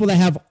these people that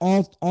have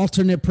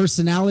alternate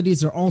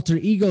personalities or alter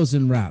egos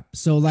in rap?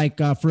 So like,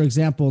 for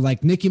example,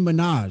 like Nicki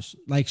Minaj,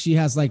 like she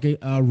has like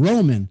a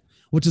Roman,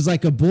 which is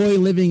like a boy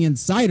living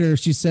inside her.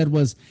 She said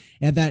was,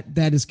 and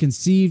that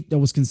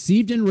was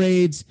conceived in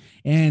raids.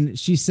 And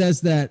she says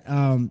that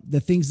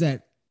the things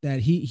that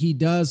he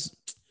does,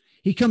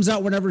 he comes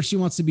out whenever she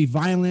wants to be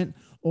violent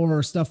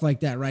or stuff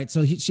like that, right?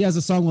 So she has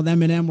a song with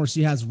Eminem where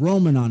she has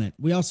Roman on it.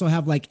 We also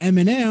have like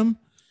Eminem.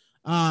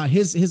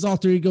 His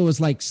alter ego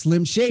is like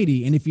Slim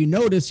Shady, and if you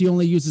notice, he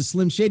only uses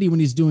Slim Shady when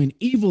he's doing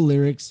evil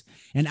lyrics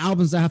and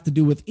albums that have to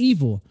do with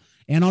evil.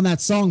 And on that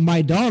song,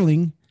 My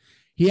Darling,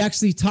 he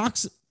actually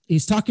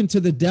he's talking to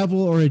the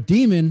devil or a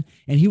demon,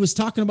 and he was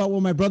talking about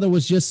what my brother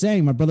was just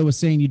saying. My brother was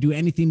saying, you do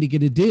anything to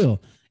get a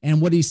deal.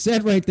 And what he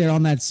said right there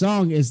on that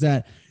song is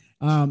that,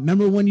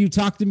 remember when you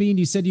talked to me and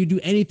you said you do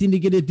anything to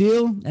get a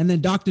deal, and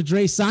then Dr.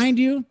 Dre signed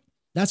you?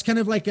 That's kind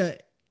of like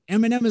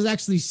Eminem is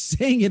actually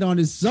saying it on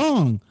his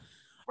song.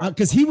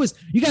 Because you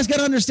guys got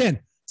to understand,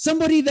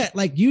 somebody that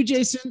like you,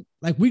 Jason,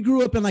 like we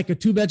grew up in like a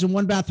 2-bedroom,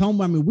 1-bath home.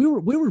 I mean, we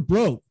were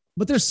broke,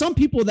 but there's some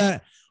people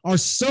that are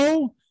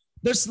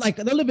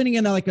they're living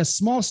in like a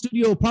small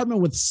studio apartment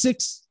with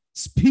 6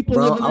 people.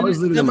 Bro, living I was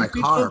living in my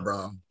people. car,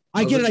 bro.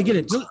 I get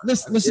it.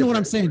 Listen to what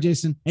I'm saying,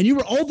 Jason. And you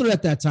were older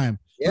at that time.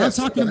 Yeah, I'm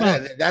talking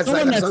about. That's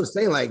what I'm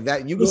saying. Like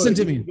that, you want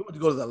to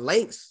go to the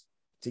lengths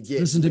to get.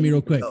 Listen to me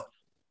real quick.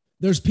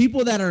 There's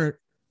people that are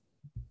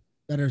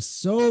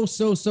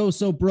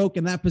so broke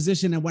in that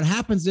position. And what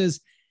happens is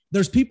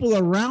there's people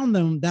around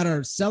them that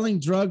are selling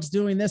drugs,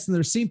 doing this, and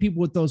they're seeing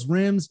people with those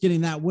rims,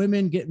 getting that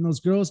women, getting those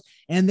girls,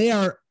 and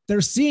they're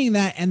seeing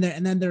that, and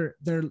then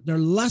they're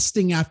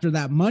lusting after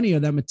that money or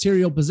that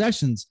material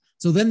possessions.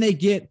 So then they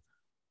get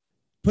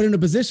put in a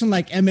position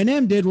like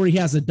Eminem did, where he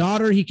has a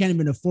daughter, he can't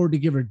even afford to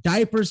give her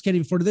diapers, can't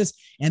even afford this,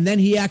 and then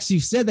he actually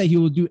said that he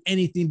will do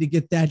anything to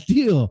get that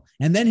deal,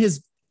 and then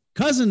his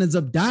cousin ends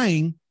up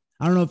dying.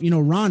 I don't know if you know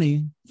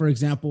Ronnie, for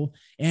example,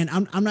 and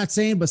I'm not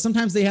saying, but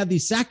sometimes they have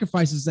these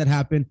sacrifices that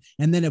happen,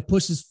 and then it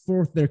pushes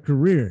forth their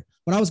career.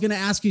 But I was going to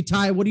ask you,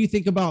 Ty, what do you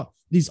think about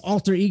these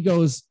alter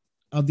egos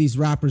of these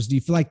rappers? Do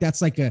you feel like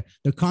that's like they're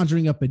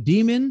conjuring up a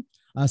demon,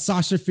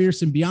 Sasha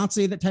Fierce and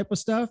Beyonce, that type of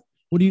stuff?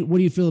 What do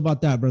you feel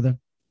about that, brother?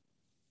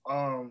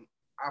 I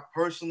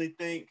personally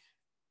think,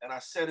 and I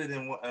said it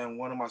in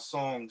one of my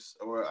songs,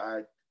 where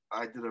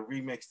I did a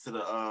remix to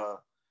the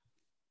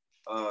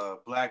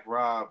Black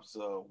Rob's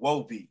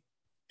Woe Beat.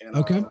 And,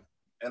 okay.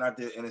 And I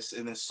did, and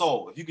it's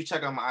soul. If you could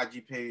check out my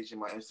IG page and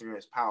my Instagram,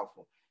 it's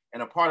powerful.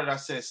 And a part of that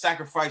says,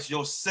 sacrifice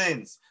your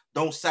sins.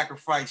 Don't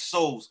sacrifice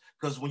souls.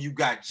 Because when you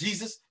got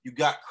Jesus, you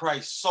got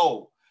Christ's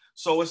soul.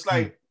 So it's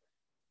like,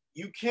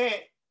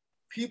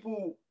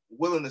 people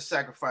willing to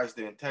sacrifice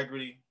their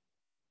integrity.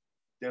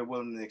 They're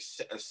willing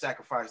to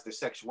sacrifice their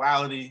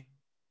sexuality.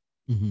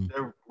 Mm-hmm.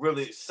 They're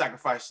really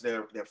sacrifice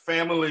their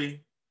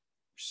family,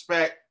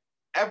 respect,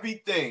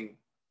 everything,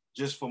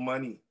 just for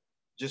money,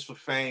 just for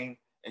fame,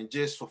 and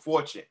just for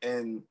fortune.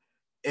 And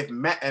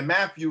in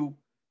Matthew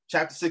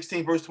chapter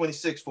 16, verse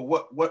 26, for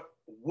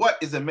what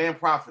is a man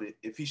profited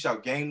if he shall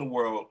gain the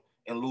world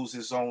and lose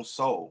his own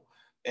soul?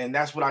 And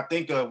that's what I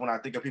think of when I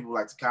think of people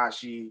like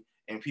Tekashi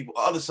and people,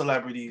 other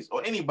celebrities,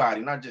 or anybody,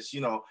 not just,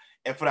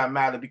 and for that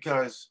matter,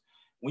 because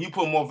when you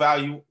put more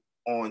value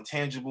on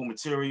tangible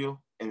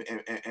material and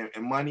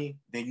money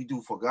than you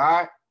do for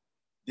God,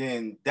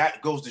 then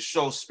that goes to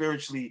show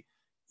spiritually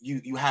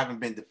you haven't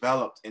been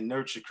developed and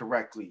nurtured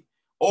correctly,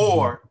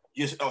 or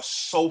you're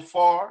so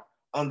far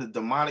under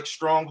demonic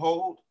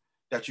stronghold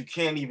that you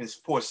can't even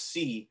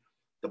foresee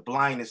the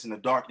blindness and the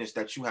darkness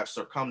that you have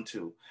succumbed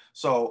to.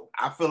 So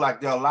I feel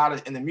like there are a lot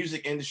of, in the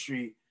music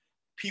industry,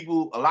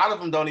 people, a lot of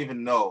them don't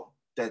even know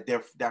that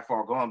they're that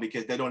far gone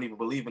because they don't even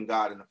believe in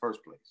God in the first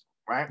place,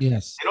 right?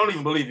 Yes. They don't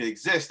even believe it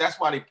exists. That's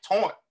why they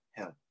taunt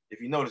him, if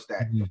you notice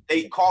that.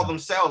 They call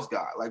themselves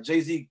God. Like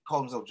Jay-Z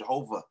called himself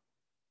Jehovah.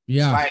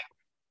 Yeah. Like,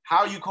 how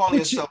are you calling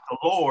yourself the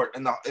Lord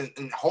and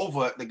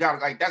Jehovah, the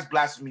God? Like, that's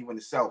blasphemy in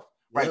itself,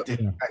 right there,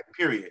 like,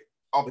 period.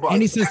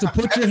 And he says to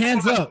put your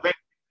hands up.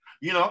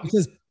 He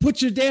says,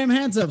 put your damn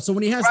hands up. So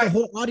when he has the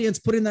whole audience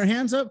putting their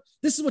hands up,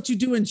 this is what you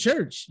do in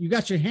church. You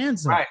got your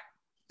hands up. Right.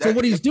 So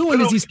what he's doing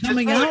is he's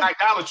coming out.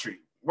 Idolatry,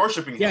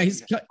 worshiping him. Yeah,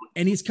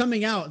 he's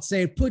coming out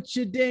saying, put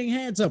your dang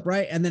hands up,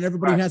 right? And then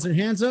everybody has their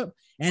hands up.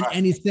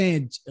 And he's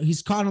saying,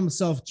 he's calling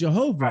himself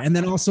Jehovah. And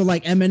then also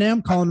like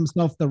Eminem calling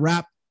himself the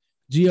rap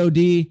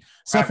God,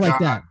 stuff like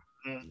that.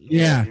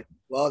 Yeah.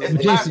 Well,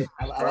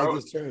 I like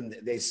this term.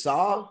 They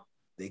saw,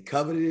 they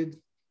coveted,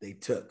 they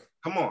took.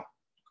 Come on.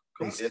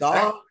 They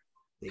saw,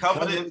 they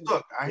coveted and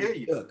took. I hear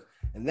you. Took.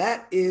 And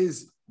that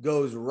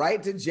goes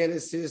right to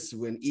Genesis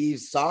when Eve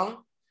saw,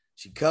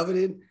 she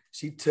coveted,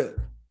 she took.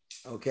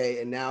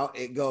 Okay. And now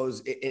it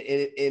goes, and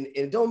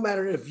it don't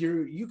matter if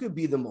you could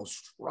be the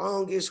most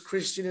strongest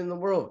Christian in the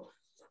world,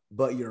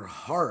 but your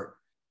heart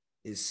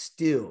is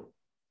still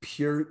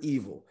pure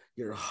evil.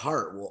 Your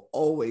heart will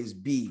always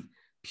be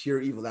pure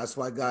evil. That's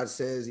why God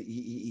says,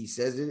 he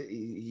says it.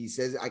 He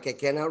says,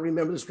 cannot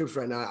remember the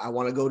scripture right now. I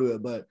want to go to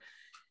it, but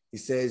he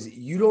says,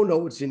 you don't know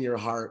what's in your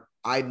heart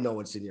I know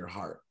what's in your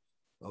heart.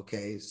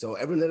 Okay. So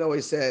everyone that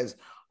always says,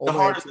 oh, the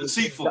heart is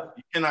deceitful.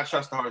 You cannot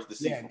trust the heart is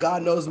deceitful. Yeah,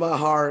 God knows my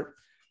heart.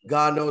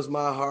 God knows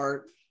my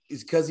heart.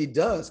 It's because he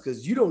does,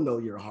 because you don't know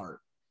your heart.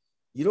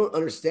 You don't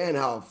understand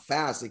how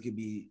fast it could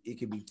be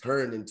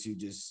turned into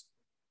just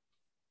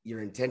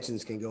your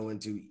intentions can go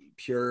into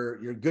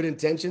your good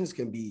intentions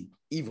can be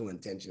evil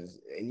intentions.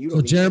 And you don't.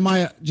 So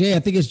Jeremiah, Jay, I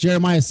think it's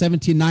Jeremiah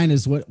 17:9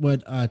 is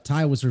what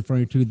Ty was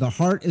referring to. The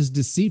heart is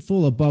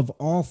deceitful above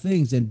all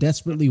things and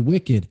desperately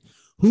wicked.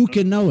 Who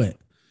can know it?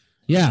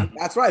 Yeah,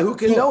 that's right. Who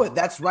can know it?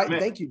 That's right.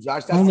 Thank you,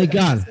 Josh. That's only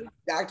God. That's the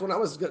exact one I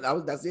was good.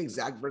 That's the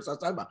exact verse I was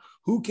talking about.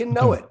 Who can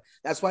know it?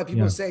 That's why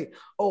people say,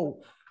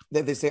 "Oh,"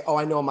 they say, "Oh,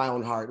 I know my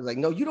own heart." It's like,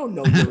 no, you don't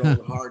know your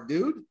own heart,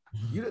 dude.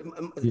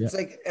 It's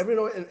like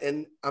everyone.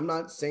 And I'm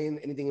not saying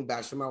anything in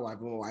bash for my wife.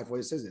 But my wife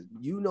always says it.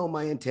 You know,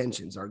 my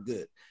intentions are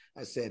good.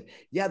 I said,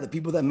 yeah, the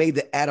people that made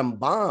the atom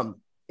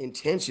bomb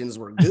intentions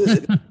were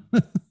good.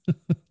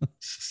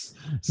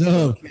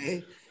 So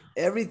okay,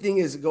 everything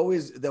is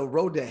always the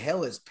road to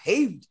hell is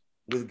paved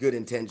with good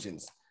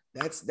intentions.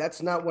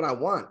 That's not what I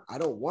want. I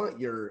don't want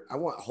I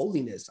want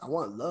holiness. I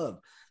want love.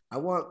 I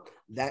want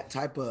that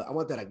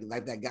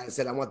like that guy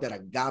said, I want that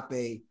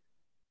agape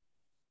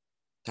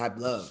type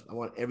love. I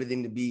want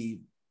everything to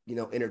be,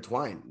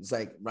 intertwined. It's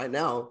like right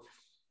now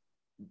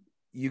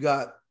you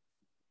got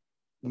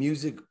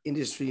music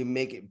industry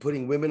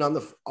putting women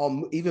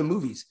on even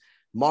movies,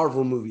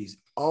 Marvel movies,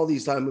 all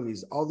these type of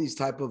movies, all these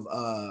type of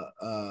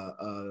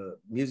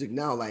music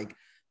now, like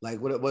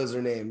what was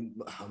her name?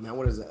 Oh man,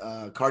 what is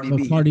it? Cardi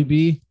B. Cardi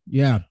B,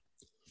 yeah.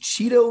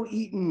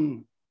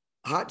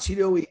 Hot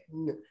Cheeto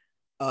eating,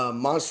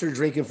 Monster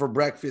drinking for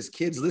breakfast.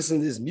 Kids listen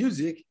to this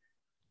music,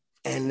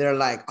 and they're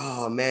like,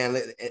 "Oh man!"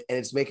 And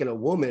it's making a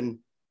woman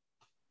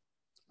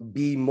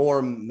be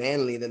more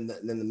manly than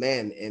the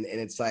man, and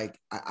it's like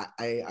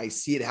I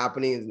see it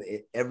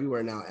happening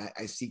everywhere now.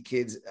 I see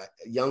kids,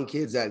 young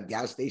kids at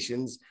gas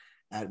stations,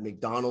 at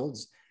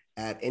McDonald's,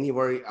 at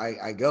anywhere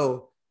I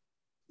go.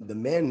 The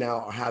men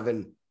now are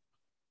having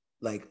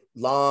like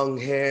long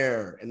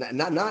hair, and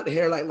not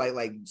hair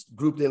like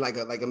grouped in like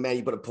a man.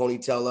 You put a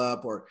ponytail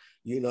up, or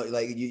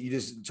like you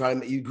just try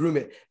to you groom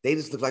it. They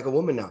just look like a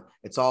woman now.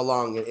 It's all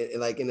long,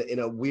 and like in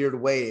a weird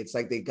way. It's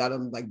like they got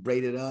them like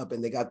braided up,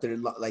 and they got their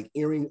like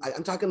earring.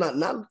 I'm talking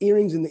not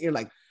earrings in the ear,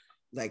 like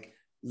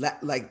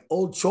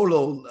old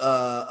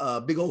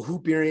cholo, big old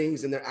hoop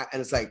earrings, and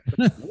it's like,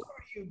 what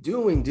are you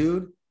doing,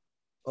 dude?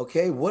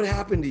 Okay, what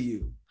happened to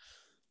you?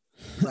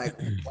 Like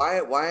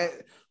why?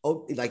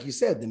 Oh, like you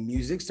said, the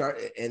music start,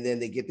 and then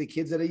they get the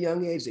kids at a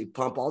young age. They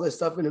pump all this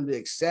stuff in them to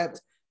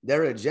accept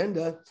their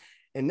agenda,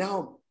 and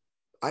now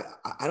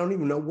I don't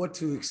even know what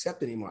to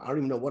accept anymore. I don't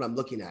even know what I'm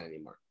looking at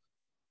anymore.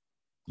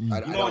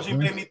 What you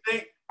made me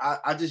think?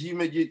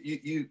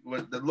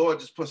 The Lord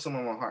just put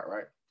something on my heart,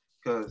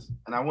 right?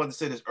 And I wanted to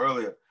say this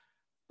earlier.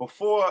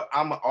 Before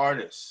I'm an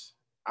artist,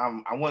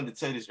 I wanted to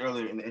say this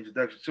earlier in the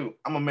introduction too.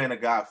 I'm a man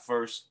of God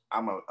first.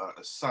 I'm a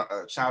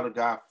child of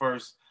God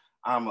first.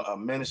 I'm a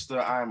minister.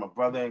 I am a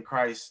brother in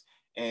Christ,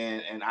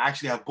 and I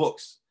actually have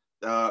books,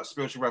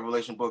 spiritual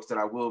revelation books that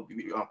I will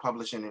be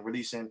publishing and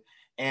releasing.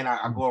 And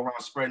I go around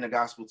spreading the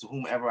gospel to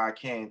whomever I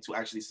can to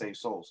actually save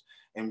souls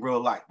in real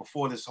life.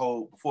 Before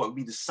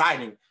me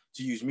deciding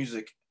to use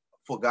music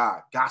for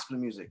God, gospel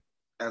music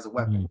as a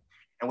weapon. Mm-hmm.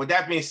 And with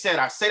that being said,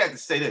 I say that to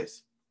say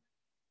this: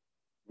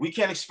 we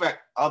can't expect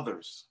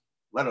others,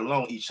 let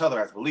alone each other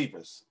as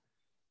believers,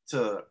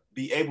 to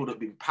be able to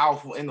be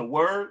powerful in the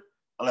word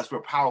unless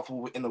we're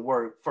powerful in the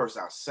word first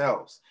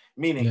ourselves.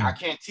 Meaning, I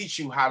can't teach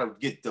you how to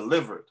get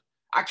delivered.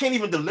 I can't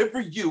even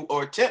deliver you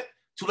or attempt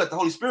to let the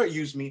Holy Spirit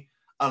use me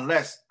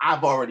unless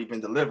I've already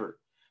been delivered.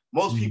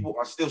 Most people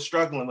are still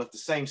struggling with the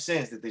same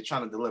sins that they're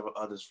trying to deliver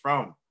others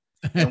from.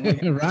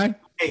 Right?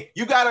 Hey,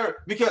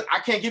 because I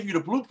can't give you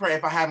the blueprint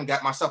if I haven't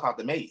got myself out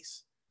the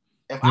maze.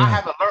 If I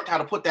haven't learned how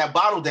to put that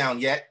bottle down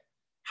yet,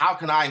 how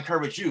can I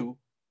encourage you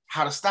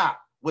how to stop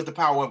with the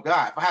power of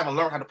God? If I haven't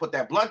learned how to put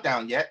that blunt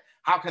down yet,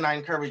 how can I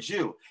encourage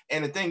you?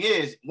 And the thing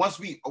is, once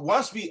we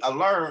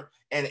learn,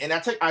 and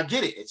I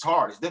get it, it's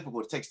hard, it's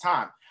difficult, it takes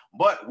time.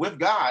 But with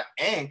God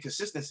and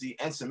consistency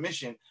and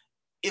submission,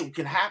 it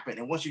can happen.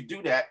 And once you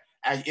do that,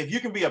 if you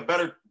can be a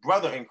better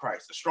brother in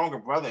Christ, a stronger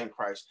brother in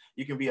Christ,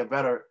 you can be a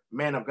better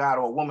man of God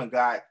or a woman of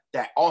God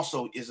that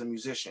also is a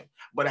musician.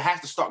 But it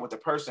has to start with the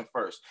person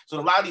first. So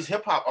a lot of these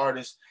hip hop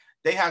artists,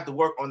 they have to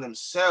work on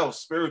themselves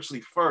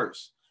spiritually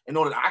first. In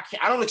order,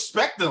 I don't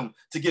expect them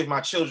to give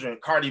my children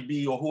Cardi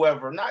B or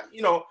whoever. I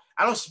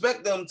don't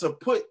expect them to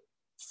put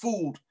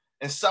food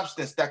and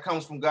substance that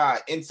comes from God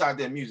inside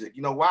their music.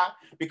 You know why?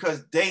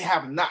 Because they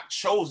have not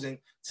chosen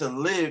to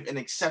live and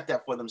accept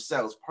that for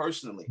themselves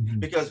personally. Mm-hmm.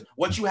 Because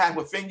what you have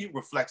within you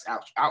reflects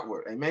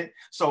outward. Amen.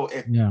 So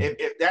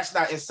if that's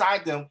not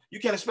inside them,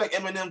 you can't expect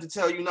Eminem to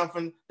tell you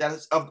nothing that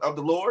is of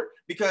the Lord,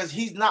 because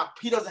he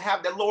doesn't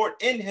have that Lord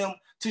in him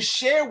to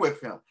share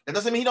with him. That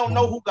doesn't mean he don't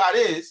know who God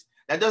is.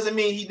 That doesn't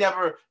mean he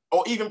never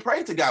or even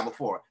prayed to God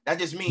before. That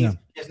just means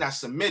he's not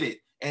submitted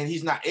and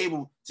he's not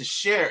able to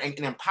share and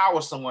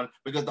empower someone,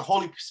 because the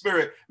Holy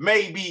Spirit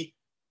may be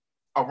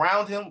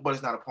around him, but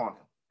it's not upon him.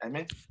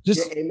 Amen.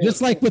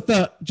 Just like with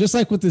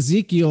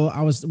Ezekiel,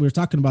 we were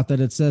talking about that.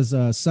 It says,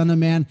 "Son of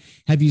man,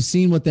 have you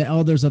seen what the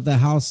elders of the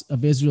house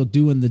of Israel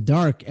do in the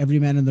dark? Every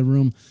man in the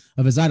room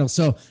of his idol."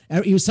 So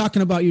you were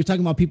talking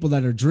about people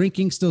that are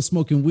drinking, still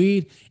smoking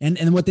weed,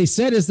 and what they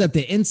said is that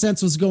the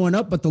incense was going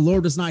up, but the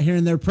Lord was not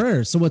hearing their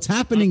prayers. So what's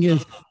happening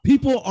is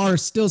people are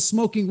still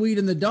smoking weed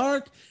in the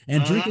dark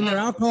and drinking their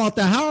alcohol at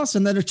the house,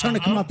 and then they're trying to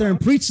come out there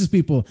and preach to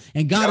people,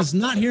 and God is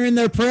not hearing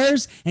their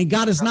prayers, and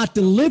God is not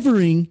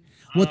delivering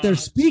what they're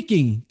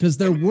speaking, because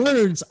their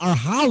words are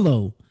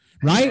hollow,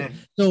 right? Amen.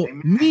 So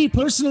me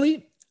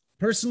personally,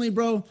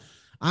 bro,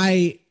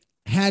 I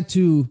had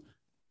to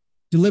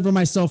deliver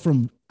myself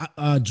from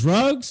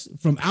drugs,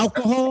 from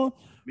alcohol,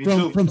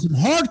 from some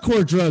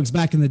hardcore drugs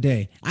back in the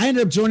day. I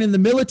ended up joining the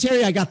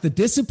military. I got the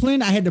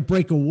discipline. I had to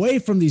break away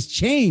from these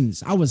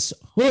chains. I was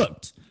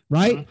hooked,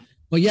 right?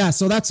 But yeah,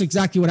 so that's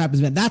exactly what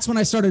happens, man. That's when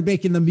I started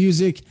making the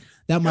music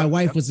that my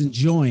wife was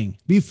enjoying.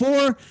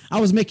 Before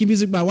I was making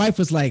music, my wife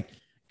was like,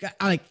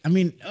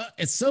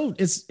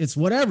 it's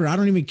whatever. I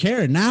don't even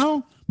care.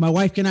 Now my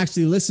wife can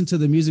actually listen to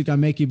the music I'm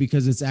making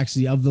because it's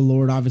actually of the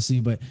Lord, obviously,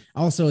 but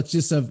also it's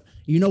just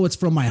it's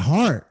from my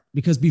heart,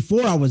 because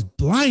before I was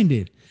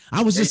blinded.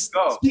 I was just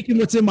speaking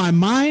what's in my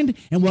mind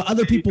and what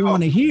other people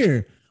want to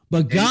hear.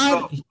 But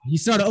God, he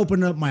started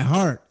opening up my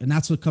heart, and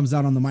that's what comes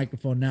out on the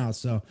microphone now.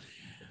 So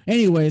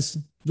anyways,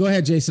 go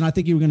ahead, Jason. I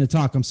think you were going to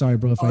talk. I'm sorry,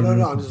 bro.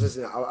 No, I'm just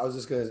listening. I was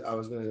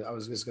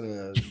just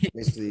gonna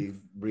basically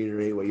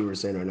reiterate what you were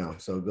saying right now.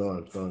 So go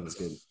on. That's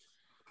good.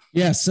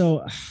 Yeah.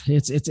 So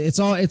it's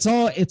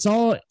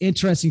all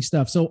interesting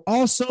stuff. So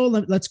also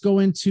let's go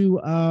into,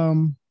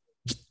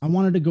 I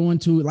wanted to go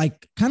into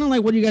kind of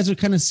like what you guys are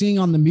kind of seeing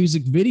on the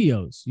music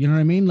videos. You know what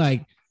I mean?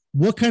 Like,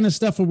 what kind of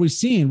stuff are we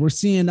seeing? We're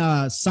seeing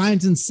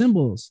signs and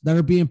symbols that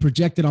are being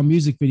projected on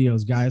music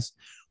videos, guys.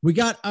 We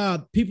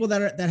got people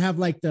that have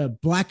like the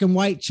black and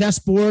white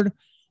chessboard,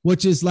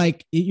 which is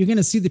like, you're going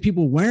to see the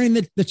people wearing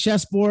the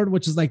chessboard,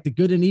 which is like the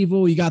good and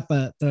evil. You got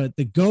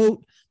the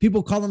goat.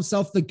 People call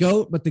themselves the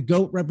goat, but the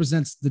goat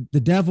represents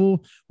the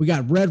devil. We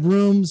got red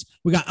rooms.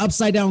 We got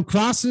upside down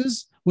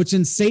crosses, which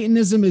in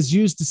Satanism is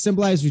used to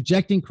symbolize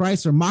rejecting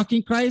Christ or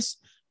mocking Christ.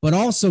 But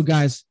also,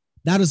 guys,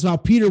 that is how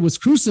Peter was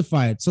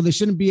crucified. So they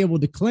shouldn't be able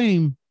to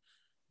claim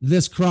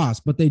this cross,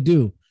 but they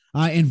do.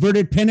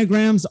 Inverted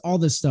pentagrams, all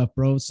this stuff,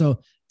 bro. So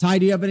Ty,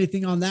 do you have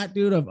anything on that,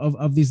 dude,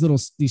 of these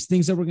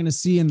things that we're going to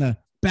see in the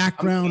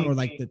background, or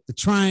like the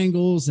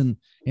triangles and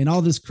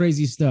all this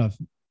crazy stuff?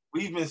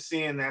 We've been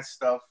seeing that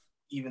stuff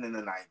even in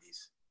the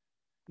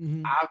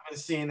 90s. I've been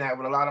seeing that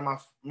with a lot of my,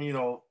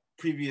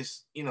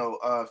 previous,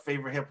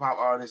 favorite hip hop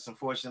artists.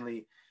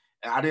 Unfortunately,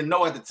 and I didn't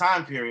know at the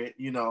time period,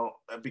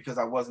 because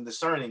I wasn't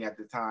discerning at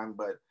the time,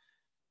 but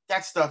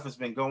that stuff has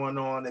been going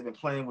on. They've been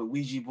playing with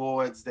Ouija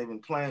boards. They've been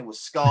playing with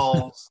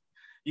skulls.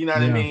 You know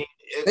what I mean?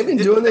 They've been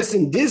doing this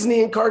in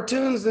Disney and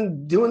cartoons,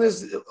 and doing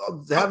this,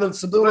 having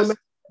subliminal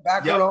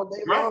background all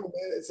day long, man.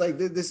 It's like,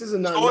 this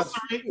isn't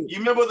sorcery. You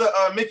remember the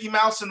Mickey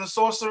Mouse and the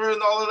Sorcerer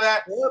and all of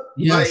that? Yep.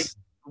 Yes. Like,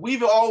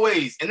 we've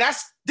always, and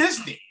that's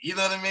Disney. You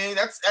know what I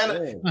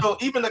mean? So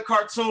even the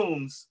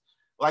cartoons,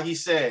 like he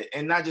said,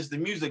 and not just the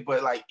music,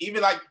 but like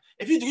even like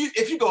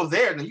if you go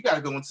there, then you got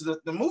to go into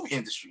the movie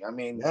industry. I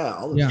mean,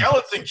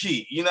 Skeleton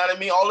Key, you know what I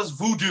mean? All this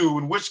voodoo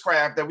and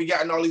witchcraft that we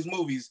got in all these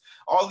movies,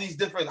 all these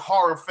different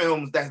horror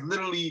films that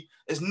literally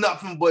is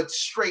nothing but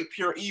straight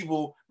pure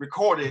evil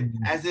recorded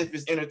as if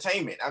it's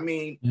entertainment. I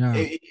mean,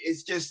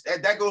 it's just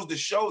that goes to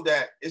show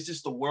that it's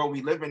just the world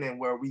we living in,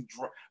 where we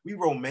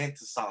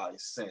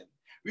romanticize sin.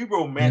 We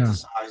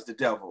romanticize the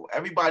devil.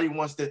 Everybody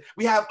wants to.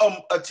 We have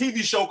a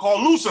TV show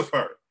called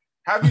Lucifer.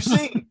 Have you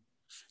seen?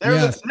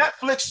 There's a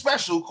Netflix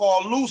special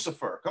called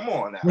Lucifer. Come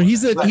on now. Well,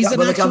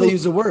 look how they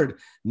use the word.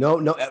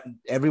 No.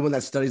 Everyone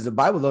that studies the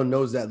Bible though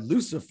knows that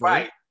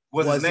Lucifer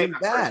wasn't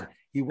bad.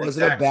 He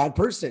wasn't a bad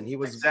person. He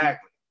was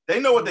exactly. They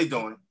know what they're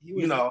doing.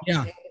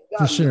 Yeah,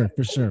 for sure.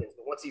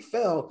 Once he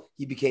fell,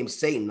 he became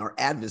Satan, our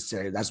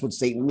adversary. That's what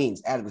Satan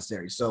means,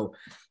 adversary. So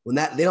when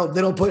that they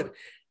don't put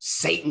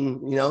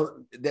Satan,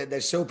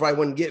 that show probably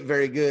wouldn't get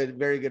very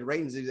good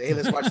ratings. Hey,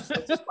 let's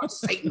watch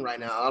Satan right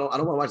now. I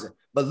don't want to watch it.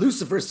 But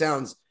Lucifer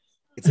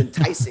it's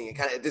enticing.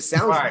 It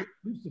sounds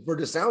Lucifer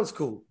just sounds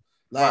cool.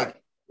 Like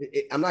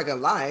I'm not gonna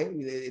lie,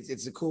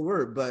 it's a cool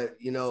word, but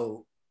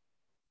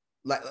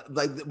like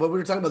what we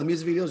were talking about the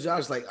music videos,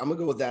 Josh. Like I'm gonna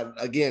go with that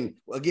again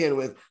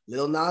with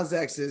Lil Nas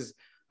X's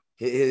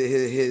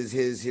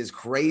his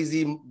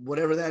crazy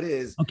whatever that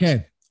is.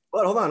 Okay,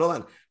 but hold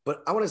on.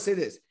 But I want to say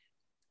this.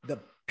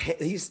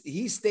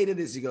 He stated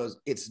this. He goes,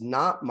 "It's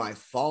not my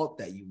fault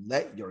that you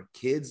let your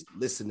kids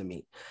listen to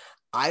me.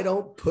 I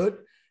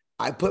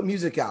put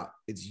music out.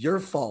 It's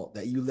your fault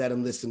that you let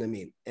them listen to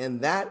me."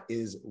 And that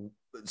is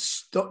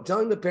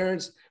telling the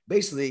parents,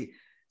 basically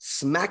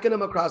smacking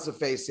them across the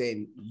face,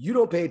 saying, you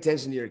don't pay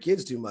attention to your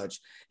kids too much.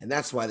 And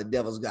that's why the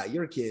devil's got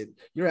your kid.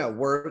 You're at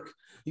work.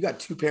 You got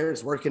two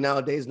parents working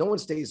nowadays. No one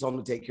stays home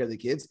to take care of the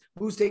kids.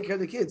 Who's taking care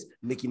of the kids?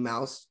 Mickey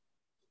Mouse.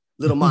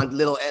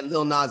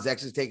 Lil Nas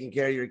X is taking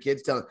care of your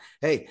kids, telling,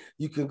 hey,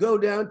 you can go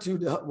down to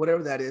the,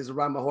 whatever that is,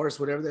 ride my horse,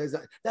 whatever that is.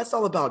 That's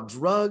all about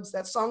drugs.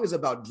 That song is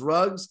about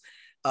drugs,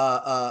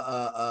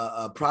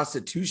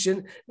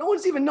 prostitution. No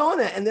one's even knowing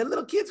that. And then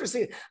little kids are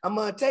saying, I'm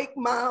going to take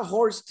my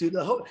horse to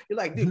the You're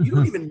like, dude, you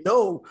don't even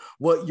know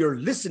what you're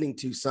listening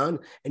to, son.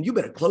 And you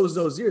better close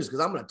those ears because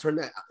I'm going to turn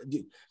that.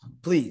 Dude,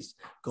 please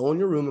go in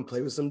your room and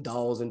play with some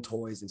dolls and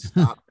toys and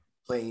stop.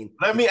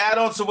 Let me add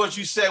on to what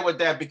you said with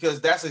that,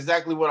 because that's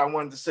exactly what I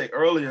wanted to say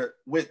earlier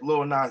with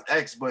Lil Nas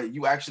X, but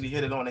you actually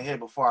hit it on the head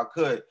before I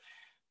could.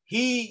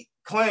 He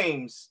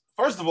claims,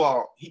 first of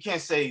all, he can't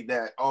say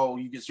that, oh,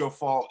 it's your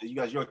fault, you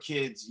guys, your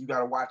kids, you got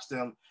to watch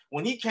them.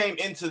 When he came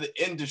into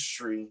the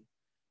industry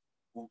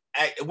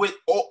with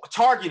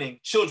targeting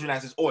children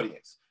as his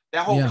audience,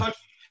 that whole country,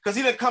 because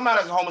he didn't come out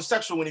as a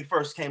homosexual when he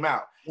first came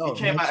out. He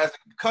came out as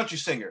a country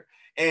singer,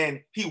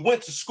 and he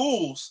went to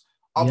schools.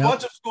 A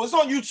bunch of schools.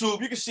 It's on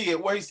YouTube. You can see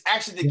it where he's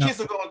actually, the kids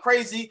are going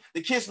crazy.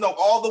 The kids know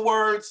all the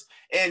words.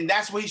 And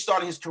that's where he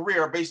started his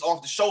career, based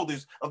off the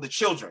shoulders of the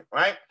children,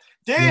 right?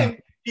 Then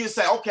he would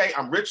say, okay,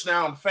 I'm rich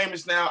now. I'm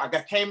famous now.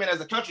 Came in as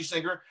a country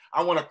singer.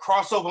 I want to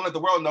cross over and let the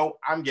world know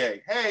I'm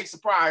gay. Hey,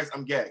 surprise,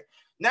 I'm gay.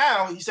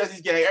 Now he says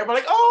he's gay. Everybody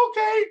like, oh,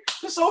 okay,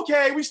 it's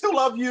okay. We still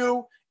love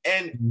you.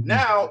 And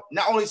now,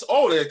 not only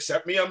they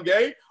accept me, I'm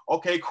gay.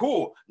 Okay,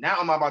 cool. Now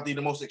I'm about to be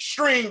the most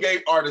extreme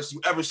gay artist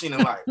you've ever seen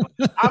in life.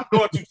 I'm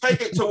going to take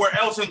it to where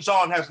Elton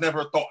John has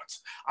never thought.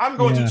 I'm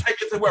going to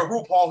take it to where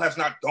RuPaul has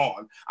not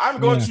gone. I'm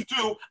going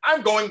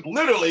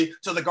literally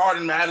to the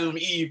Garden of Adam and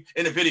Eve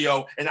in a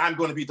video, and I'm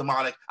going to be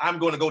demonic. I'm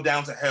going to go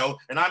down to hell,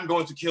 and I'm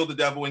going to kill the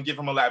devil and give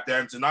him a lap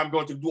dance, and I'm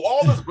going to do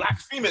all this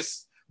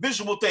blasphemous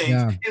visual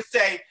things and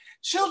say,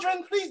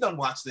 children, please don't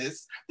watch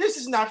this. This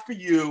is not for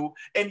you.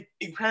 And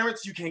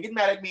parents, you can't get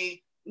mad at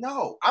me.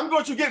 No, I'm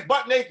going to get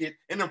butt naked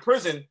in a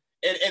prison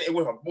and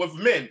with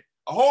men,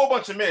 a whole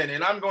bunch of men,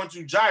 and I'm going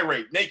to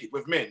gyrate naked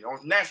with men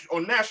on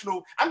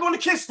national. I'm going to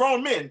kiss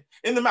grown men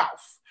in the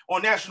mouth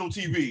on national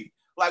TV.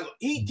 Like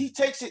he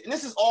takes it, and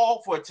this is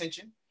all for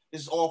attention.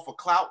 This is all for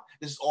clout.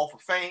 This is all for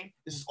fame.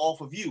 This is all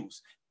for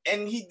views.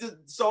 And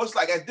so it's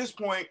like at this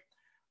point,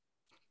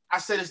 I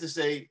say this to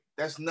say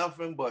that's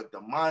nothing but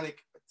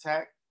demonic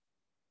attack,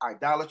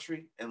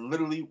 idolatry, and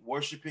literally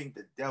worshiping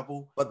the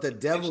devil. But the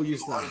devil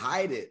used to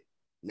hide it.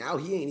 Now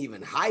he ain't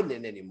even hiding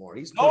it anymore.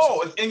 It's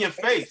in your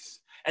face.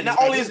 And not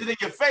only is it in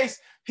your face,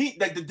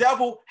 the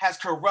devil has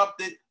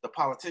corrupted the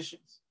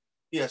politicians.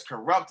 He has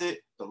corrupted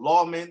the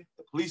lawmen,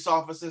 the police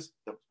officers,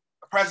 the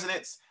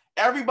presidents.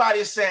 Everybody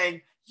is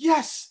saying,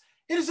 yes,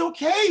 it is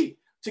okay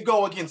to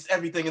go against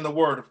everything in the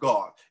word of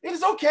God. It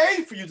is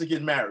okay for you to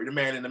get married, a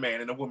man and a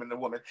man, and a woman and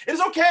a woman. It is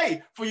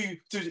okay for you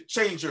to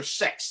change your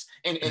sex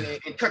and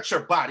cut your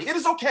body. It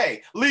is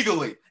okay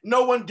legally.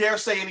 No one dare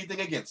say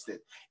anything against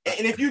it.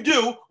 And if you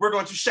do, we're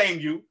going to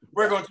shame you.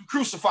 We're going to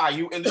crucify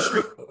you in the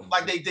street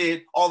like they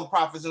did all the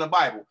prophets in the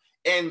Bible.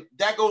 And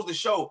that goes to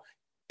show,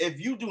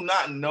 if you do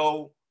not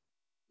know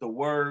the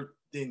word,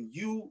 then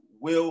you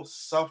will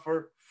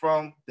suffer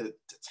from the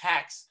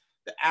attacks,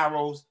 the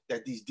arrows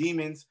that these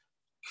demons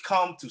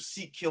come to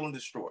seek, kill, and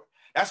destroy.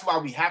 That's why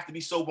we have to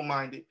be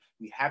sober-minded.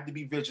 We have to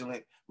be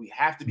vigilant. We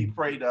have to be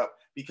prayed up,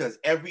 because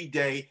every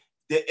day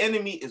the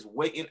enemy is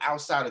waiting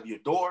outside of your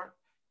door,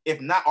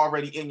 if not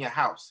already in your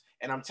house.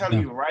 And I'm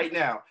telling you right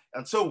now,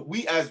 until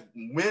we as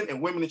men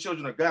and women and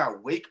children of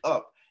God wake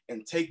up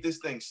and take this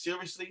thing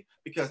seriously,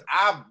 because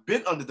I've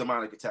been under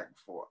demonic attack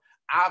before.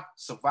 I've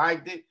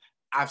survived it.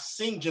 I've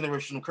seen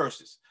generational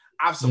curses.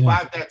 I've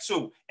survived that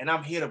too. And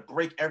I'm here to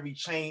break every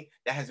chain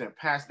that has been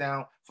passed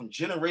down from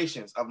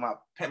generations of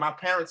my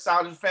parents'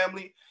 side of the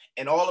family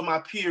and all of my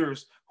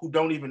peers who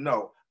don't even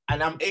know.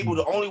 And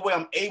the only way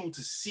I'm able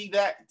to see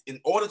that in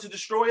order to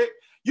destroy it,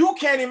 you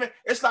can't even,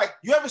 it's like,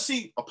 you ever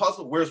see a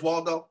puzzle, Where's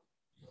Waldo?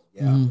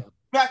 Yeah. You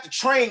have to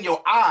train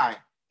your eye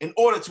in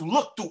order to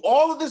look through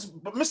all of this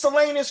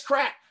miscellaneous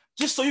crap,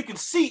 just so you can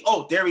see,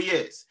 oh, there he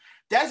is.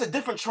 That's a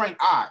different trained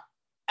eye.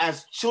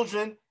 As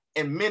children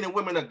and men and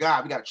women of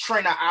God, we got to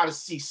train our eye to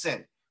see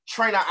sin,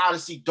 train our eye to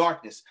see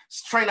darkness,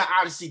 train our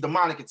eye to see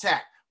demonic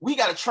attack. We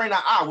got to train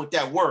our eye with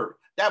that word.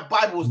 That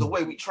Bible is the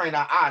way we train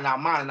our eye and our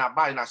mind and our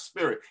body and our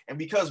spirit. And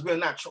because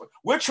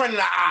we're training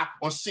our eye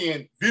on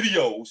seeing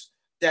videos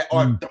that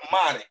are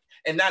demonic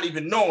and not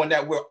even knowing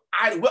that we're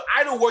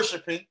idol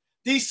worshiping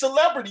these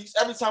celebrities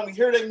every time we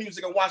hear their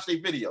music and watch their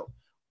video,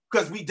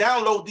 because we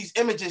download these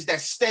images that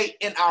stay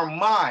in our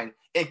mind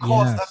and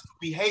cause us to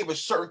behave a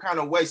certain kind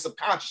of way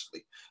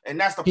subconsciously. And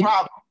that's the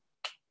problem.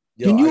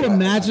 Can you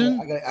imagine?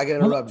 I gotta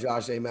interrupt,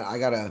 Josh. Hey man, I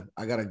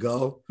gotta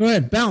go. Go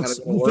ahead, bounce.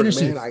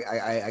 Finish it.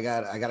 I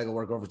gotta go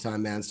work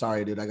overtime, man.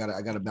 Sorry, dude. I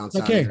gotta bounce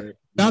out. Okay,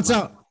 bounce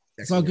out.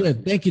 It's all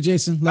good. Thank you,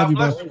 Jason. Love you,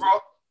 bro.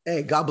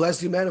 Hey, God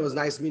bless you, man. It was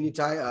nice meeting you,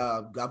 Ty.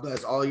 God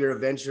bless all your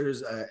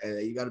adventures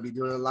you got to be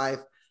doing in life.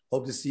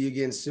 Hope to see you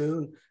again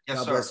soon. Yes,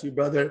 God sir. bless you,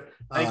 brother.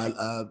 I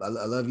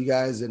love you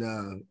guys,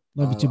 and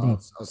love you too, bro.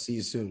 I'll see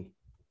you soon.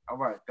 All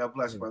right. God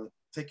bless you, brother.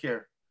 Take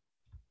care.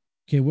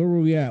 Okay, where were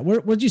we at?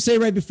 What'd you say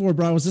right before,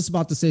 bro? I was just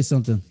about to say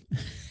something.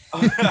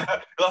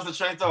 Lost the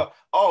train of thought.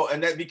 Oh,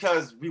 and that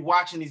because we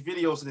watching these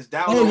videos and it's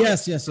downloading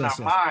in our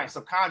mind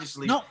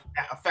subconsciously that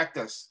affect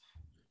us.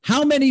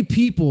 How many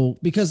people,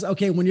 because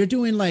okay, when you're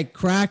doing like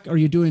crack or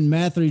you're doing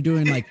meth or you're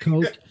doing like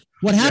coke,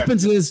 what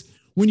happens is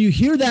when you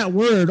hear that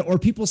word or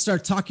people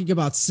start talking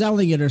about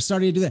selling it or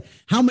starting to do that,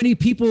 how many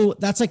people,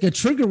 that's like a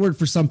trigger word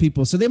for some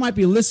people. So they might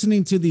be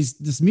listening to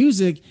this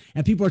music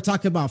and people are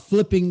talking about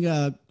flipping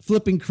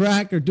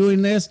crack or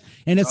doing this.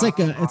 And it's like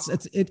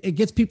it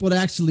gets people to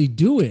actually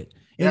do it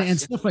and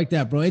stuff like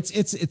that, bro.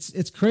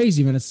 It's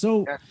crazy, man. It's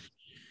so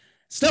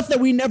stuff that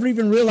we never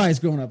even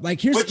realized growing up. Like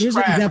here's an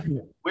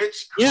example.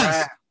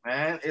 Witchcraft,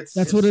 man.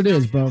 That's what it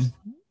is, bro.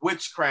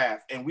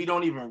 Witchcraft, and we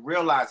don't even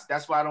realize it.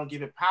 That's why I don't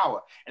give it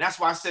power. And that's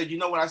why I said, you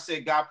know what I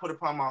said, God put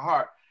upon my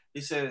heart.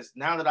 He says,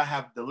 now that I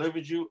have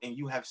delivered you and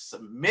you have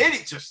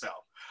submitted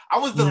yourself. I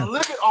was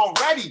delivered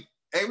already.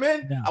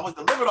 Amen. Yeah. I was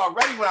delivered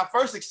already when I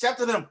first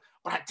accepted him,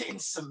 but I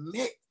didn't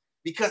submit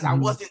because I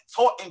wasn't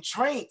taught and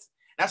trained.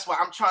 That's why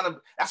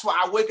that's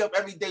why I wake up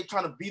every day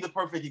trying to be the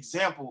perfect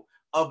example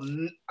of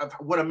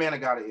what a man of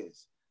God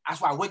is.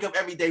 That's why I wake up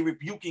every day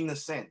rebuking the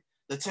sin,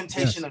 the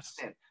temptation of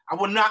sin. I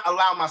will not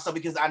allow myself,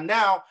 because I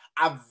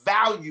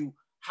value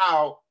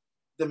how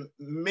the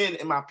men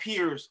and my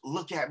peers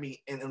look at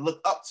me and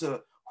look up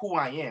to who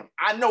I am.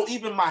 I know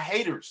even my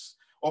haters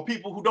or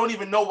people who don't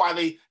even know why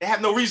they have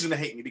no reason to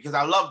hate me, because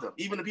I love them.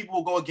 Even the people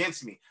who go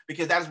against me,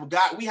 because that is what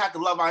God, we have to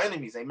love our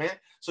enemies. Amen.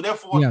 So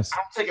therefore, I don't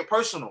take it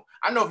personal.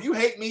 I know if you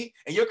hate me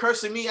and you're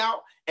cursing me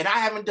out and I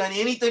haven't done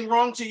anything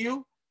wrong to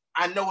you,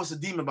 I know it's a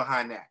demon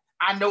behind that.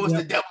 I know it's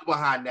the devil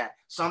behind that.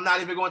 So I'm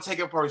not even going to take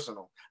it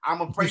personal. I'm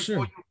going to pray for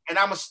you, and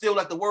I'm going to still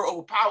let the word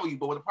overpower you.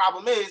 But what the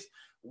problem is,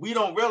 we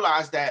don't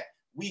realize that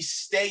we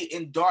stay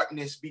in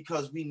darkness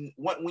because when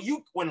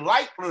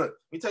light, look, let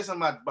me tell you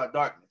something about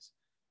darkness.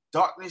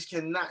 Darkness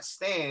cannot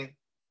stand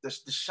the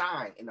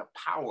shine and the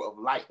power of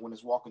light when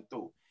it's walking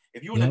through.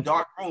 If you're in a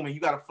dark room and you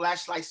got a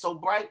flashlight so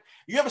bright,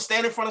 you ever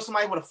stand in front of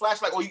somebody with a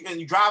flashlight, or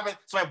you're driving,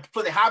 somebody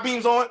put their high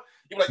beams on,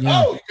 you're like,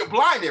 oh, you're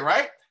blinded,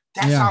 right?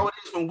 That's how it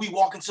is when we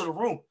walk into the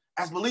room.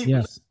 As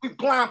believers, we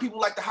blind people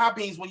like the high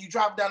beams when you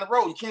drive down the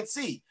road. You can't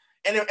see,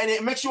 and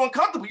it makes you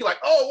uncomfortable. You're like,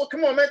 oh, well,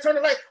 come on, man, turn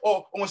the light.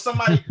 Or when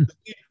somebody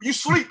you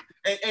sleep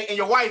and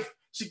your wife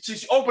she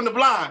opened the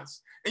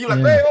blinds, and you're like,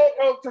 hey,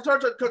 turn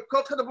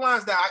the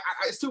blinds down.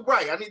 It's too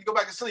bright. I need to go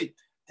back to sleep.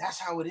 That's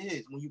how it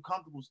is when you're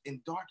comfortable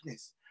in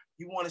darkness.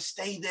 You want to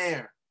stay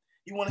there.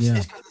 You want to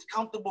stay because it's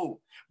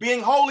comfortable.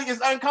 Being holy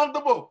is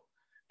uncomfortable,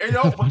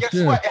 But guess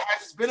what? It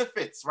has its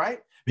benefits, right?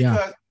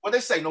 Because what they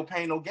say, no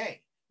pain, no gain.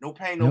 No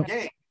pain, no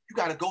gain. You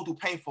got to go through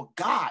pain for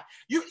God.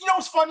 You know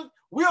what's funny?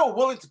 We are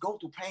willing to go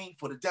through pain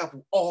for the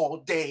devil all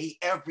day,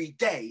 every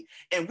day.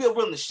 And we're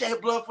willing to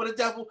shed blood for the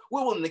devil.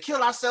 We're willing to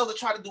kill ourselves to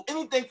try to do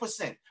anything for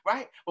sin,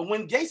 right? But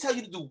when they tell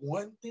you to do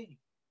one thing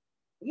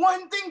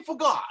for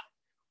God,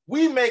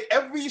 we make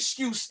every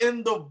excuse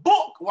in the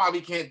book why we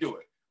can't do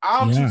it.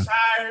 I'm too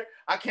tired.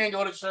 I can't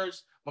go to church.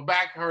 My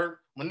back hurt.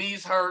 My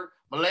knees hurt.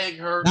 My leg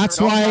hurt. That's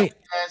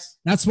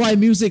why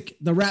music,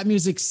 the rap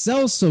music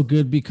sells so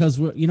good, because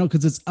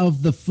because it's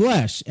of the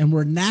flesh, and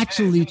we're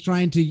naturally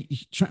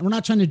we're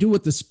not trying to do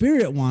what the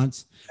spirit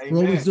wants. Amen.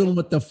 We're always doing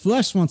what the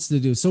flesh wants to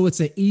do. So it's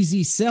an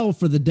easy sell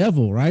for the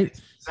devil, right?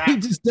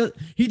 Exactly.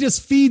 He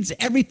just feeds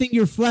everything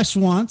your flesh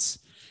wants.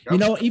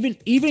 Yep.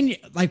 Even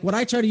like what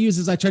I try to use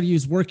is I try to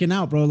use working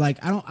out, bro.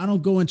 Like I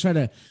don't go and try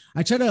to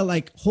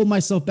like hold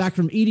myself back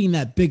from eating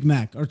that Big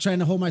Mac, or trying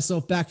to hold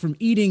myself back from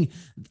eating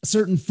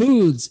certain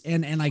foods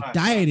and like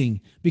dieting,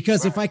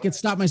 because if I could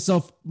stop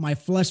my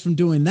flesh from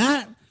doing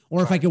that,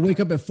 or if I could wake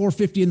up at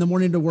 4:50 in the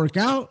morning to work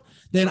out,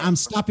 then I'm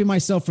stopping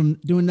myself from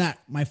doing that,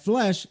 my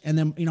flesh. And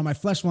then, my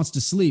flesh wants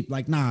to sleep,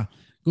 like, nah,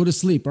 go to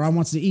sleep, or I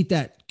wants to eat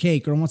that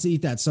cake, or I wants to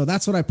eat that. So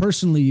that's what I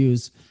personally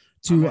use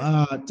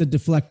to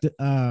deflect,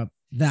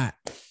 that,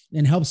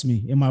 and helps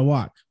me in my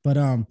walk. But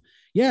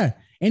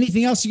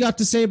anything else you got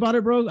to say about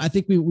it, bro? I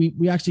think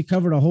we actually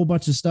covered a whole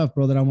bunch of stuff,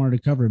 bro, that I wanted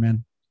to cover,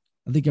 man.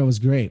 I think that was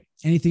great.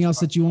 Anything else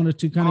that you wanted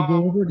to kind of go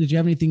over? Did you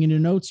have anything in your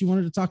notes you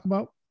wanted to talk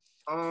about?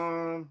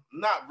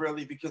 Not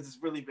really, because it's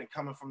really been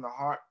coming from the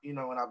heart, and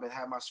I've been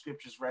having my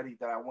scriptures ready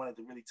that I wanted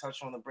to really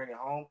touch on and bring it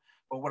home.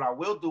 But what I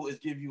will do is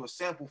give you a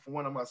sample for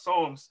one of my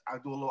songs. I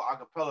do a little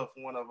acapella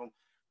for one of them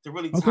to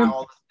really tie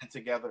all this in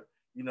together,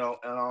 and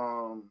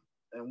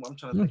I'm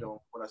trying to think of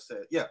what I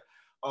said. Yeah.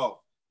 Oh,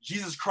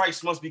 Jesus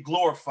Christ must be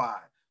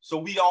glorified, so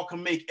we all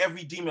can make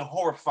every demon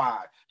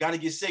horrified. Got to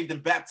get saved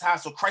and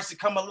baptized so Christ can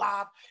come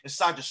alive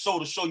inside your soul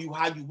to show you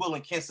how you will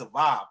and can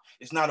survive.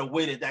 It's not a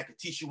way that can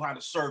teach you how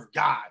to serve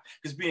God,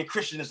 because being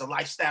Christian is a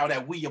lifestyle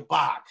that we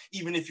abide,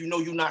 even if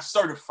you're not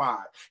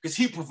certified, because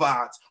he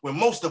provides when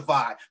most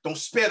divide. Don't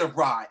spare the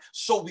ride.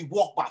 So we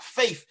walk by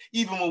faith,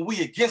 even when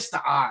we against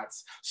the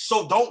odds.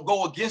 So don't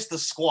go against the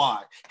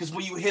squad, because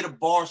when you hit a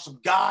bar from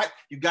God,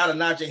 you got to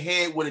nod your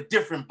head with a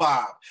different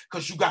bob,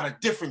 because you got a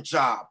different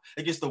job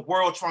against the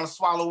world trying to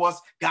swallow follow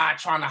us, God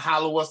trying to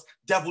hollow us,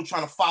 devil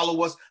trying to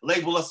follow us,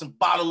 label us and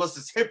bottle us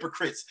as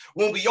hypocrites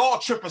when we all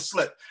trip and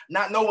slip,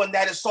 not knowing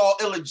that it's all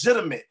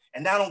illegitimate.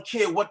 And I don't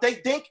care what they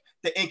think.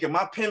 The ink in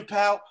my pen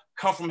pal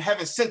come from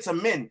heaven sent to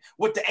men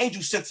with the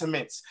angel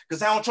sentiments,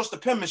 because I don't trust the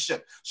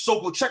penmanship. So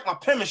go check my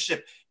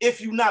penmanship.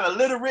 If you're not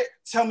illiterate,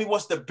 tell me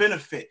what's the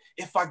benefit.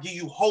 If I give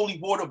you holy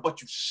water,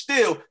 but you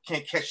still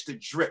can't catch the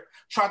drip.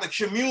 Try to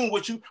commune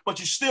with you, but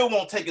you still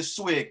won't take a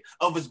swig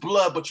of his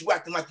blood, but you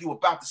acting like you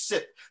about to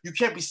sip. You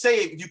can't be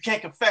saved if you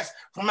can't confess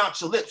from out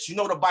your lips. You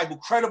know the Bible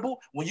credible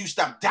when you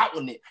stop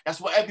doubting it. That's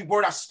why every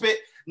word I spit,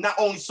 not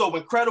only so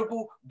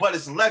incredible, but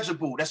it's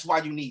legible. That's why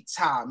you need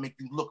time, make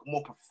you look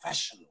more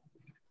professional.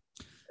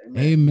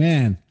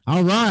 Amen.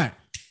 All right.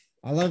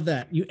 I love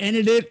that. You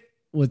ended it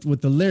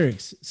with the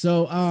lyrics.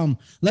 So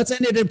let's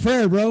end it in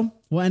prayer, bro.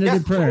 We'll end it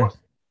in prayer.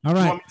 All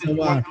right.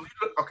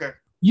 Okay.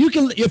 You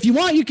can, if you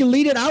want, you can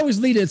lead it. I always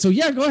lead it. So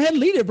yeah, go ahead and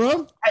lead it,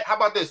 bro. Hey, how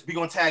about this? We're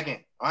gonna tag in.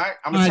 All right.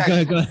 I'm gonna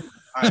tag go ahead.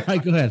 All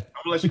right, go ahead.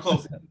 I'm gonna let you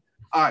close it.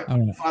 All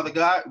right. Father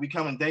God, we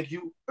come and thank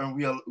you. And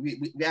we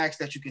ask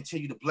that you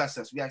continue to bless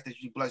us. We ask that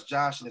you bless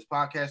Josh and his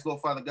podcast,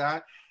 Lord Father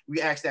God. We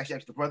ask that you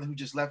ask the brother who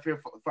just left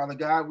here, Father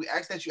God. We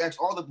ask that you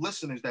ask all the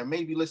listeners that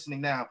may be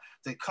listening now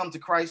to come to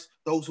Christ,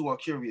 those who are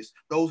curious,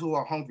 those who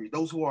are hungry,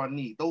 those who are in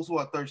need, those who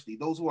are thirsty,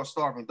 those who are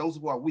starving, those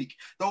who are weak,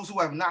 those who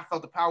have not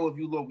felt the power of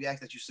you, Lord. We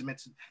ask that you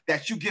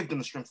that you give them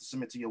the strength to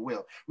submit to your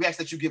will. We ask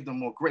that you give them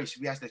more grace.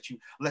 We ask that you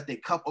let their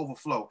cup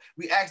overflow.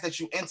 We ask that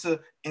you enter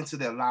into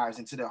their lives,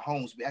 into their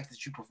homes. We ask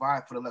that you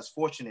provide for the less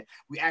fortunate.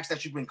 We ask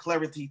that you bring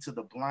clarity to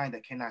the blind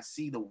that cannot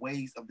see the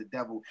ways of the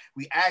devil.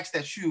 We ask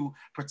that you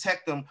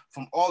protect them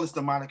from all this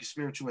demonic and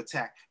spiritual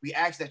attack. We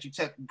ask that you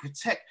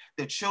protect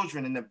the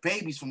children and the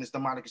babies from this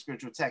demonic and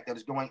spiritual attack that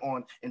is going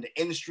on in the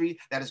industry,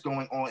 that is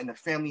going on in the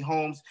family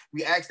homes.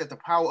 We ask that the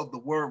power of the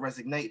word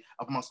resonate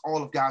amongst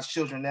all of God's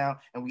children now.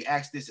 And we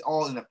ask this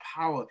all in the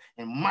power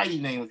and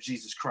mighty name of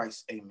Jesus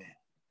Christ. Amen.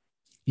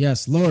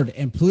 Yes, Lord.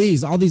 And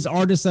please, all these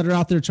artists that are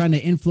out there trying to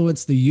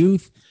influence the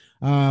youth,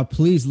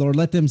 please, Lord,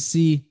 let them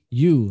see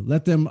you.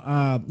 Let them,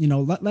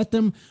 let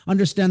them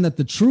understand that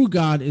the true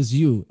God is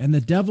you, and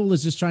the devil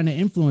is just trying to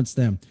influence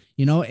them,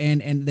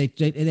 and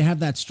they have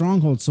that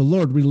stronghold. So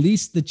Lord,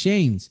 release the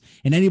chains,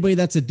 and anybody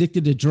that's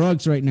addicted to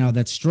drugs right now,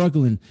 that's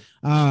struggling,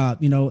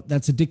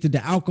 that's addicted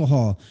to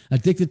alcohol,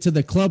 addicted to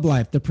the club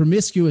life, the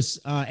promiscuous,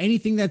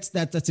 anything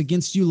that's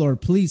against you, Lord,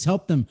 please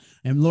help them.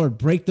 And Lord,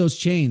 break those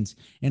chains.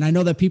 And I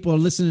know that people are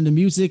listening to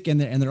music and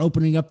they're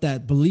opening up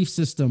that belief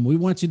system. We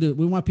want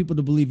people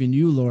to believe in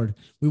you, Lord.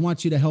 We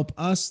want you to help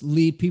us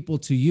lead people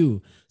to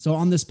you. So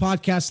on this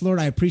podcast, Lord,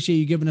 I appreciate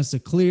you giving us a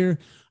clear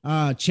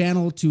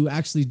channel to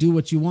actually do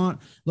what you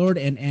want, Lord.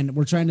 And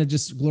we're trying to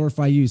just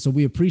glorify you. So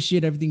we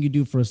appreciate everything you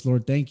do for us,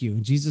 Lord. Thank you.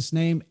 In Jesus'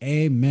 name,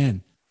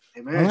 amen.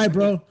 Amen. All right,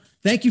 bro.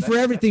 Thank you for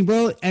everything,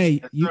 bro.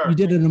 Hey, you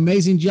did an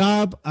amazing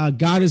job.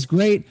 God is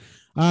great.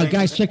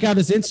 Guys, check out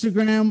his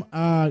Instagram.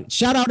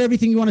 Shout out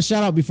everything you want to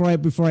shout out before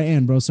I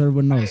end, bro, so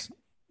everyone knows.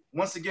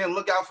 Once again,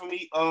 look out for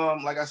me.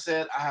 Like I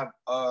said, I have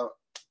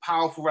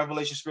powerful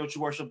revelation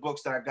spiritual worship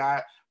books that I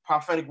got,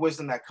 prophetic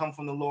wisdom that come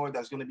from the Lord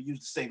that's going to be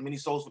used to save many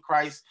souls for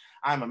Christ.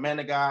 I'm a man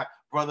of God,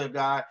 brother of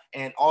God,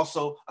 and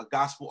also a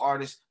gospel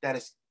artist that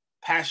is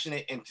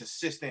passionate and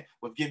consistent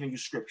with giving you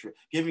scripture,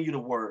 giving you the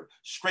word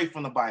straight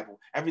from the Bible.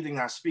 Everything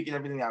I speak and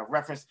everything I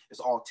reference is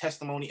all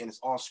testimony and it's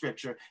all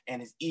scripture,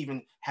 and it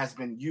even has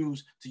been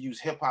used to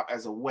use hip hop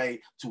as a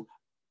way to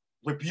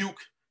rebuke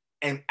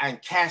and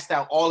cast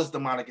out all this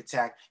demonic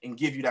attack and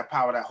give you that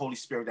power, that Holy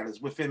Spirit that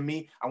is within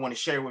me. I want to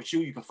share it with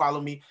you. You can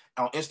follow me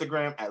on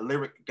Instagram at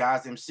Lyric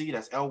Gods MC.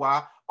 That's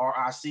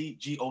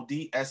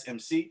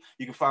LYRICGODSMC.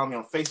 You can follow me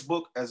on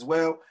Facebook as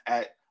well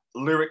at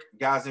Lyric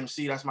Guys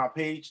MC. That's my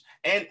page.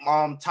 And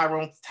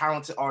Tyrone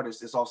Talented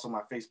Artist is also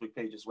my Facebook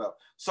page as well.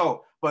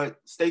 So, but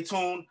stay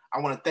tuned. I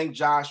want to thank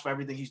Josh for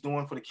everything he's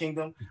doing for the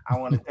kingdom. I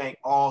want to thank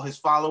all his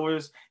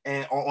followers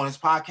and on his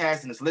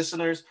podcast and his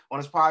listeners on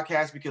his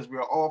podcast, because we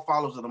are all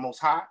followers of the Most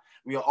High.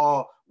 We are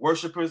all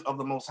worshipers of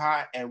the Most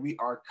High, and we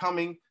are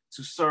coming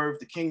to serve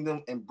the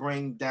kingdom and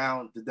bring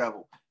down the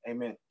devil.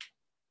 Amen.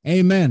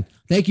 Amen.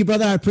 Thank you,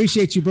 brother. I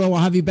appreciate you, bro. I'll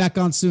have you back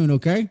on soon.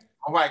 Okay.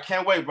 All right.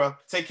 Can't wait, bro.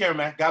 Take care,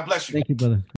 man. God bless you. Thank you, brother.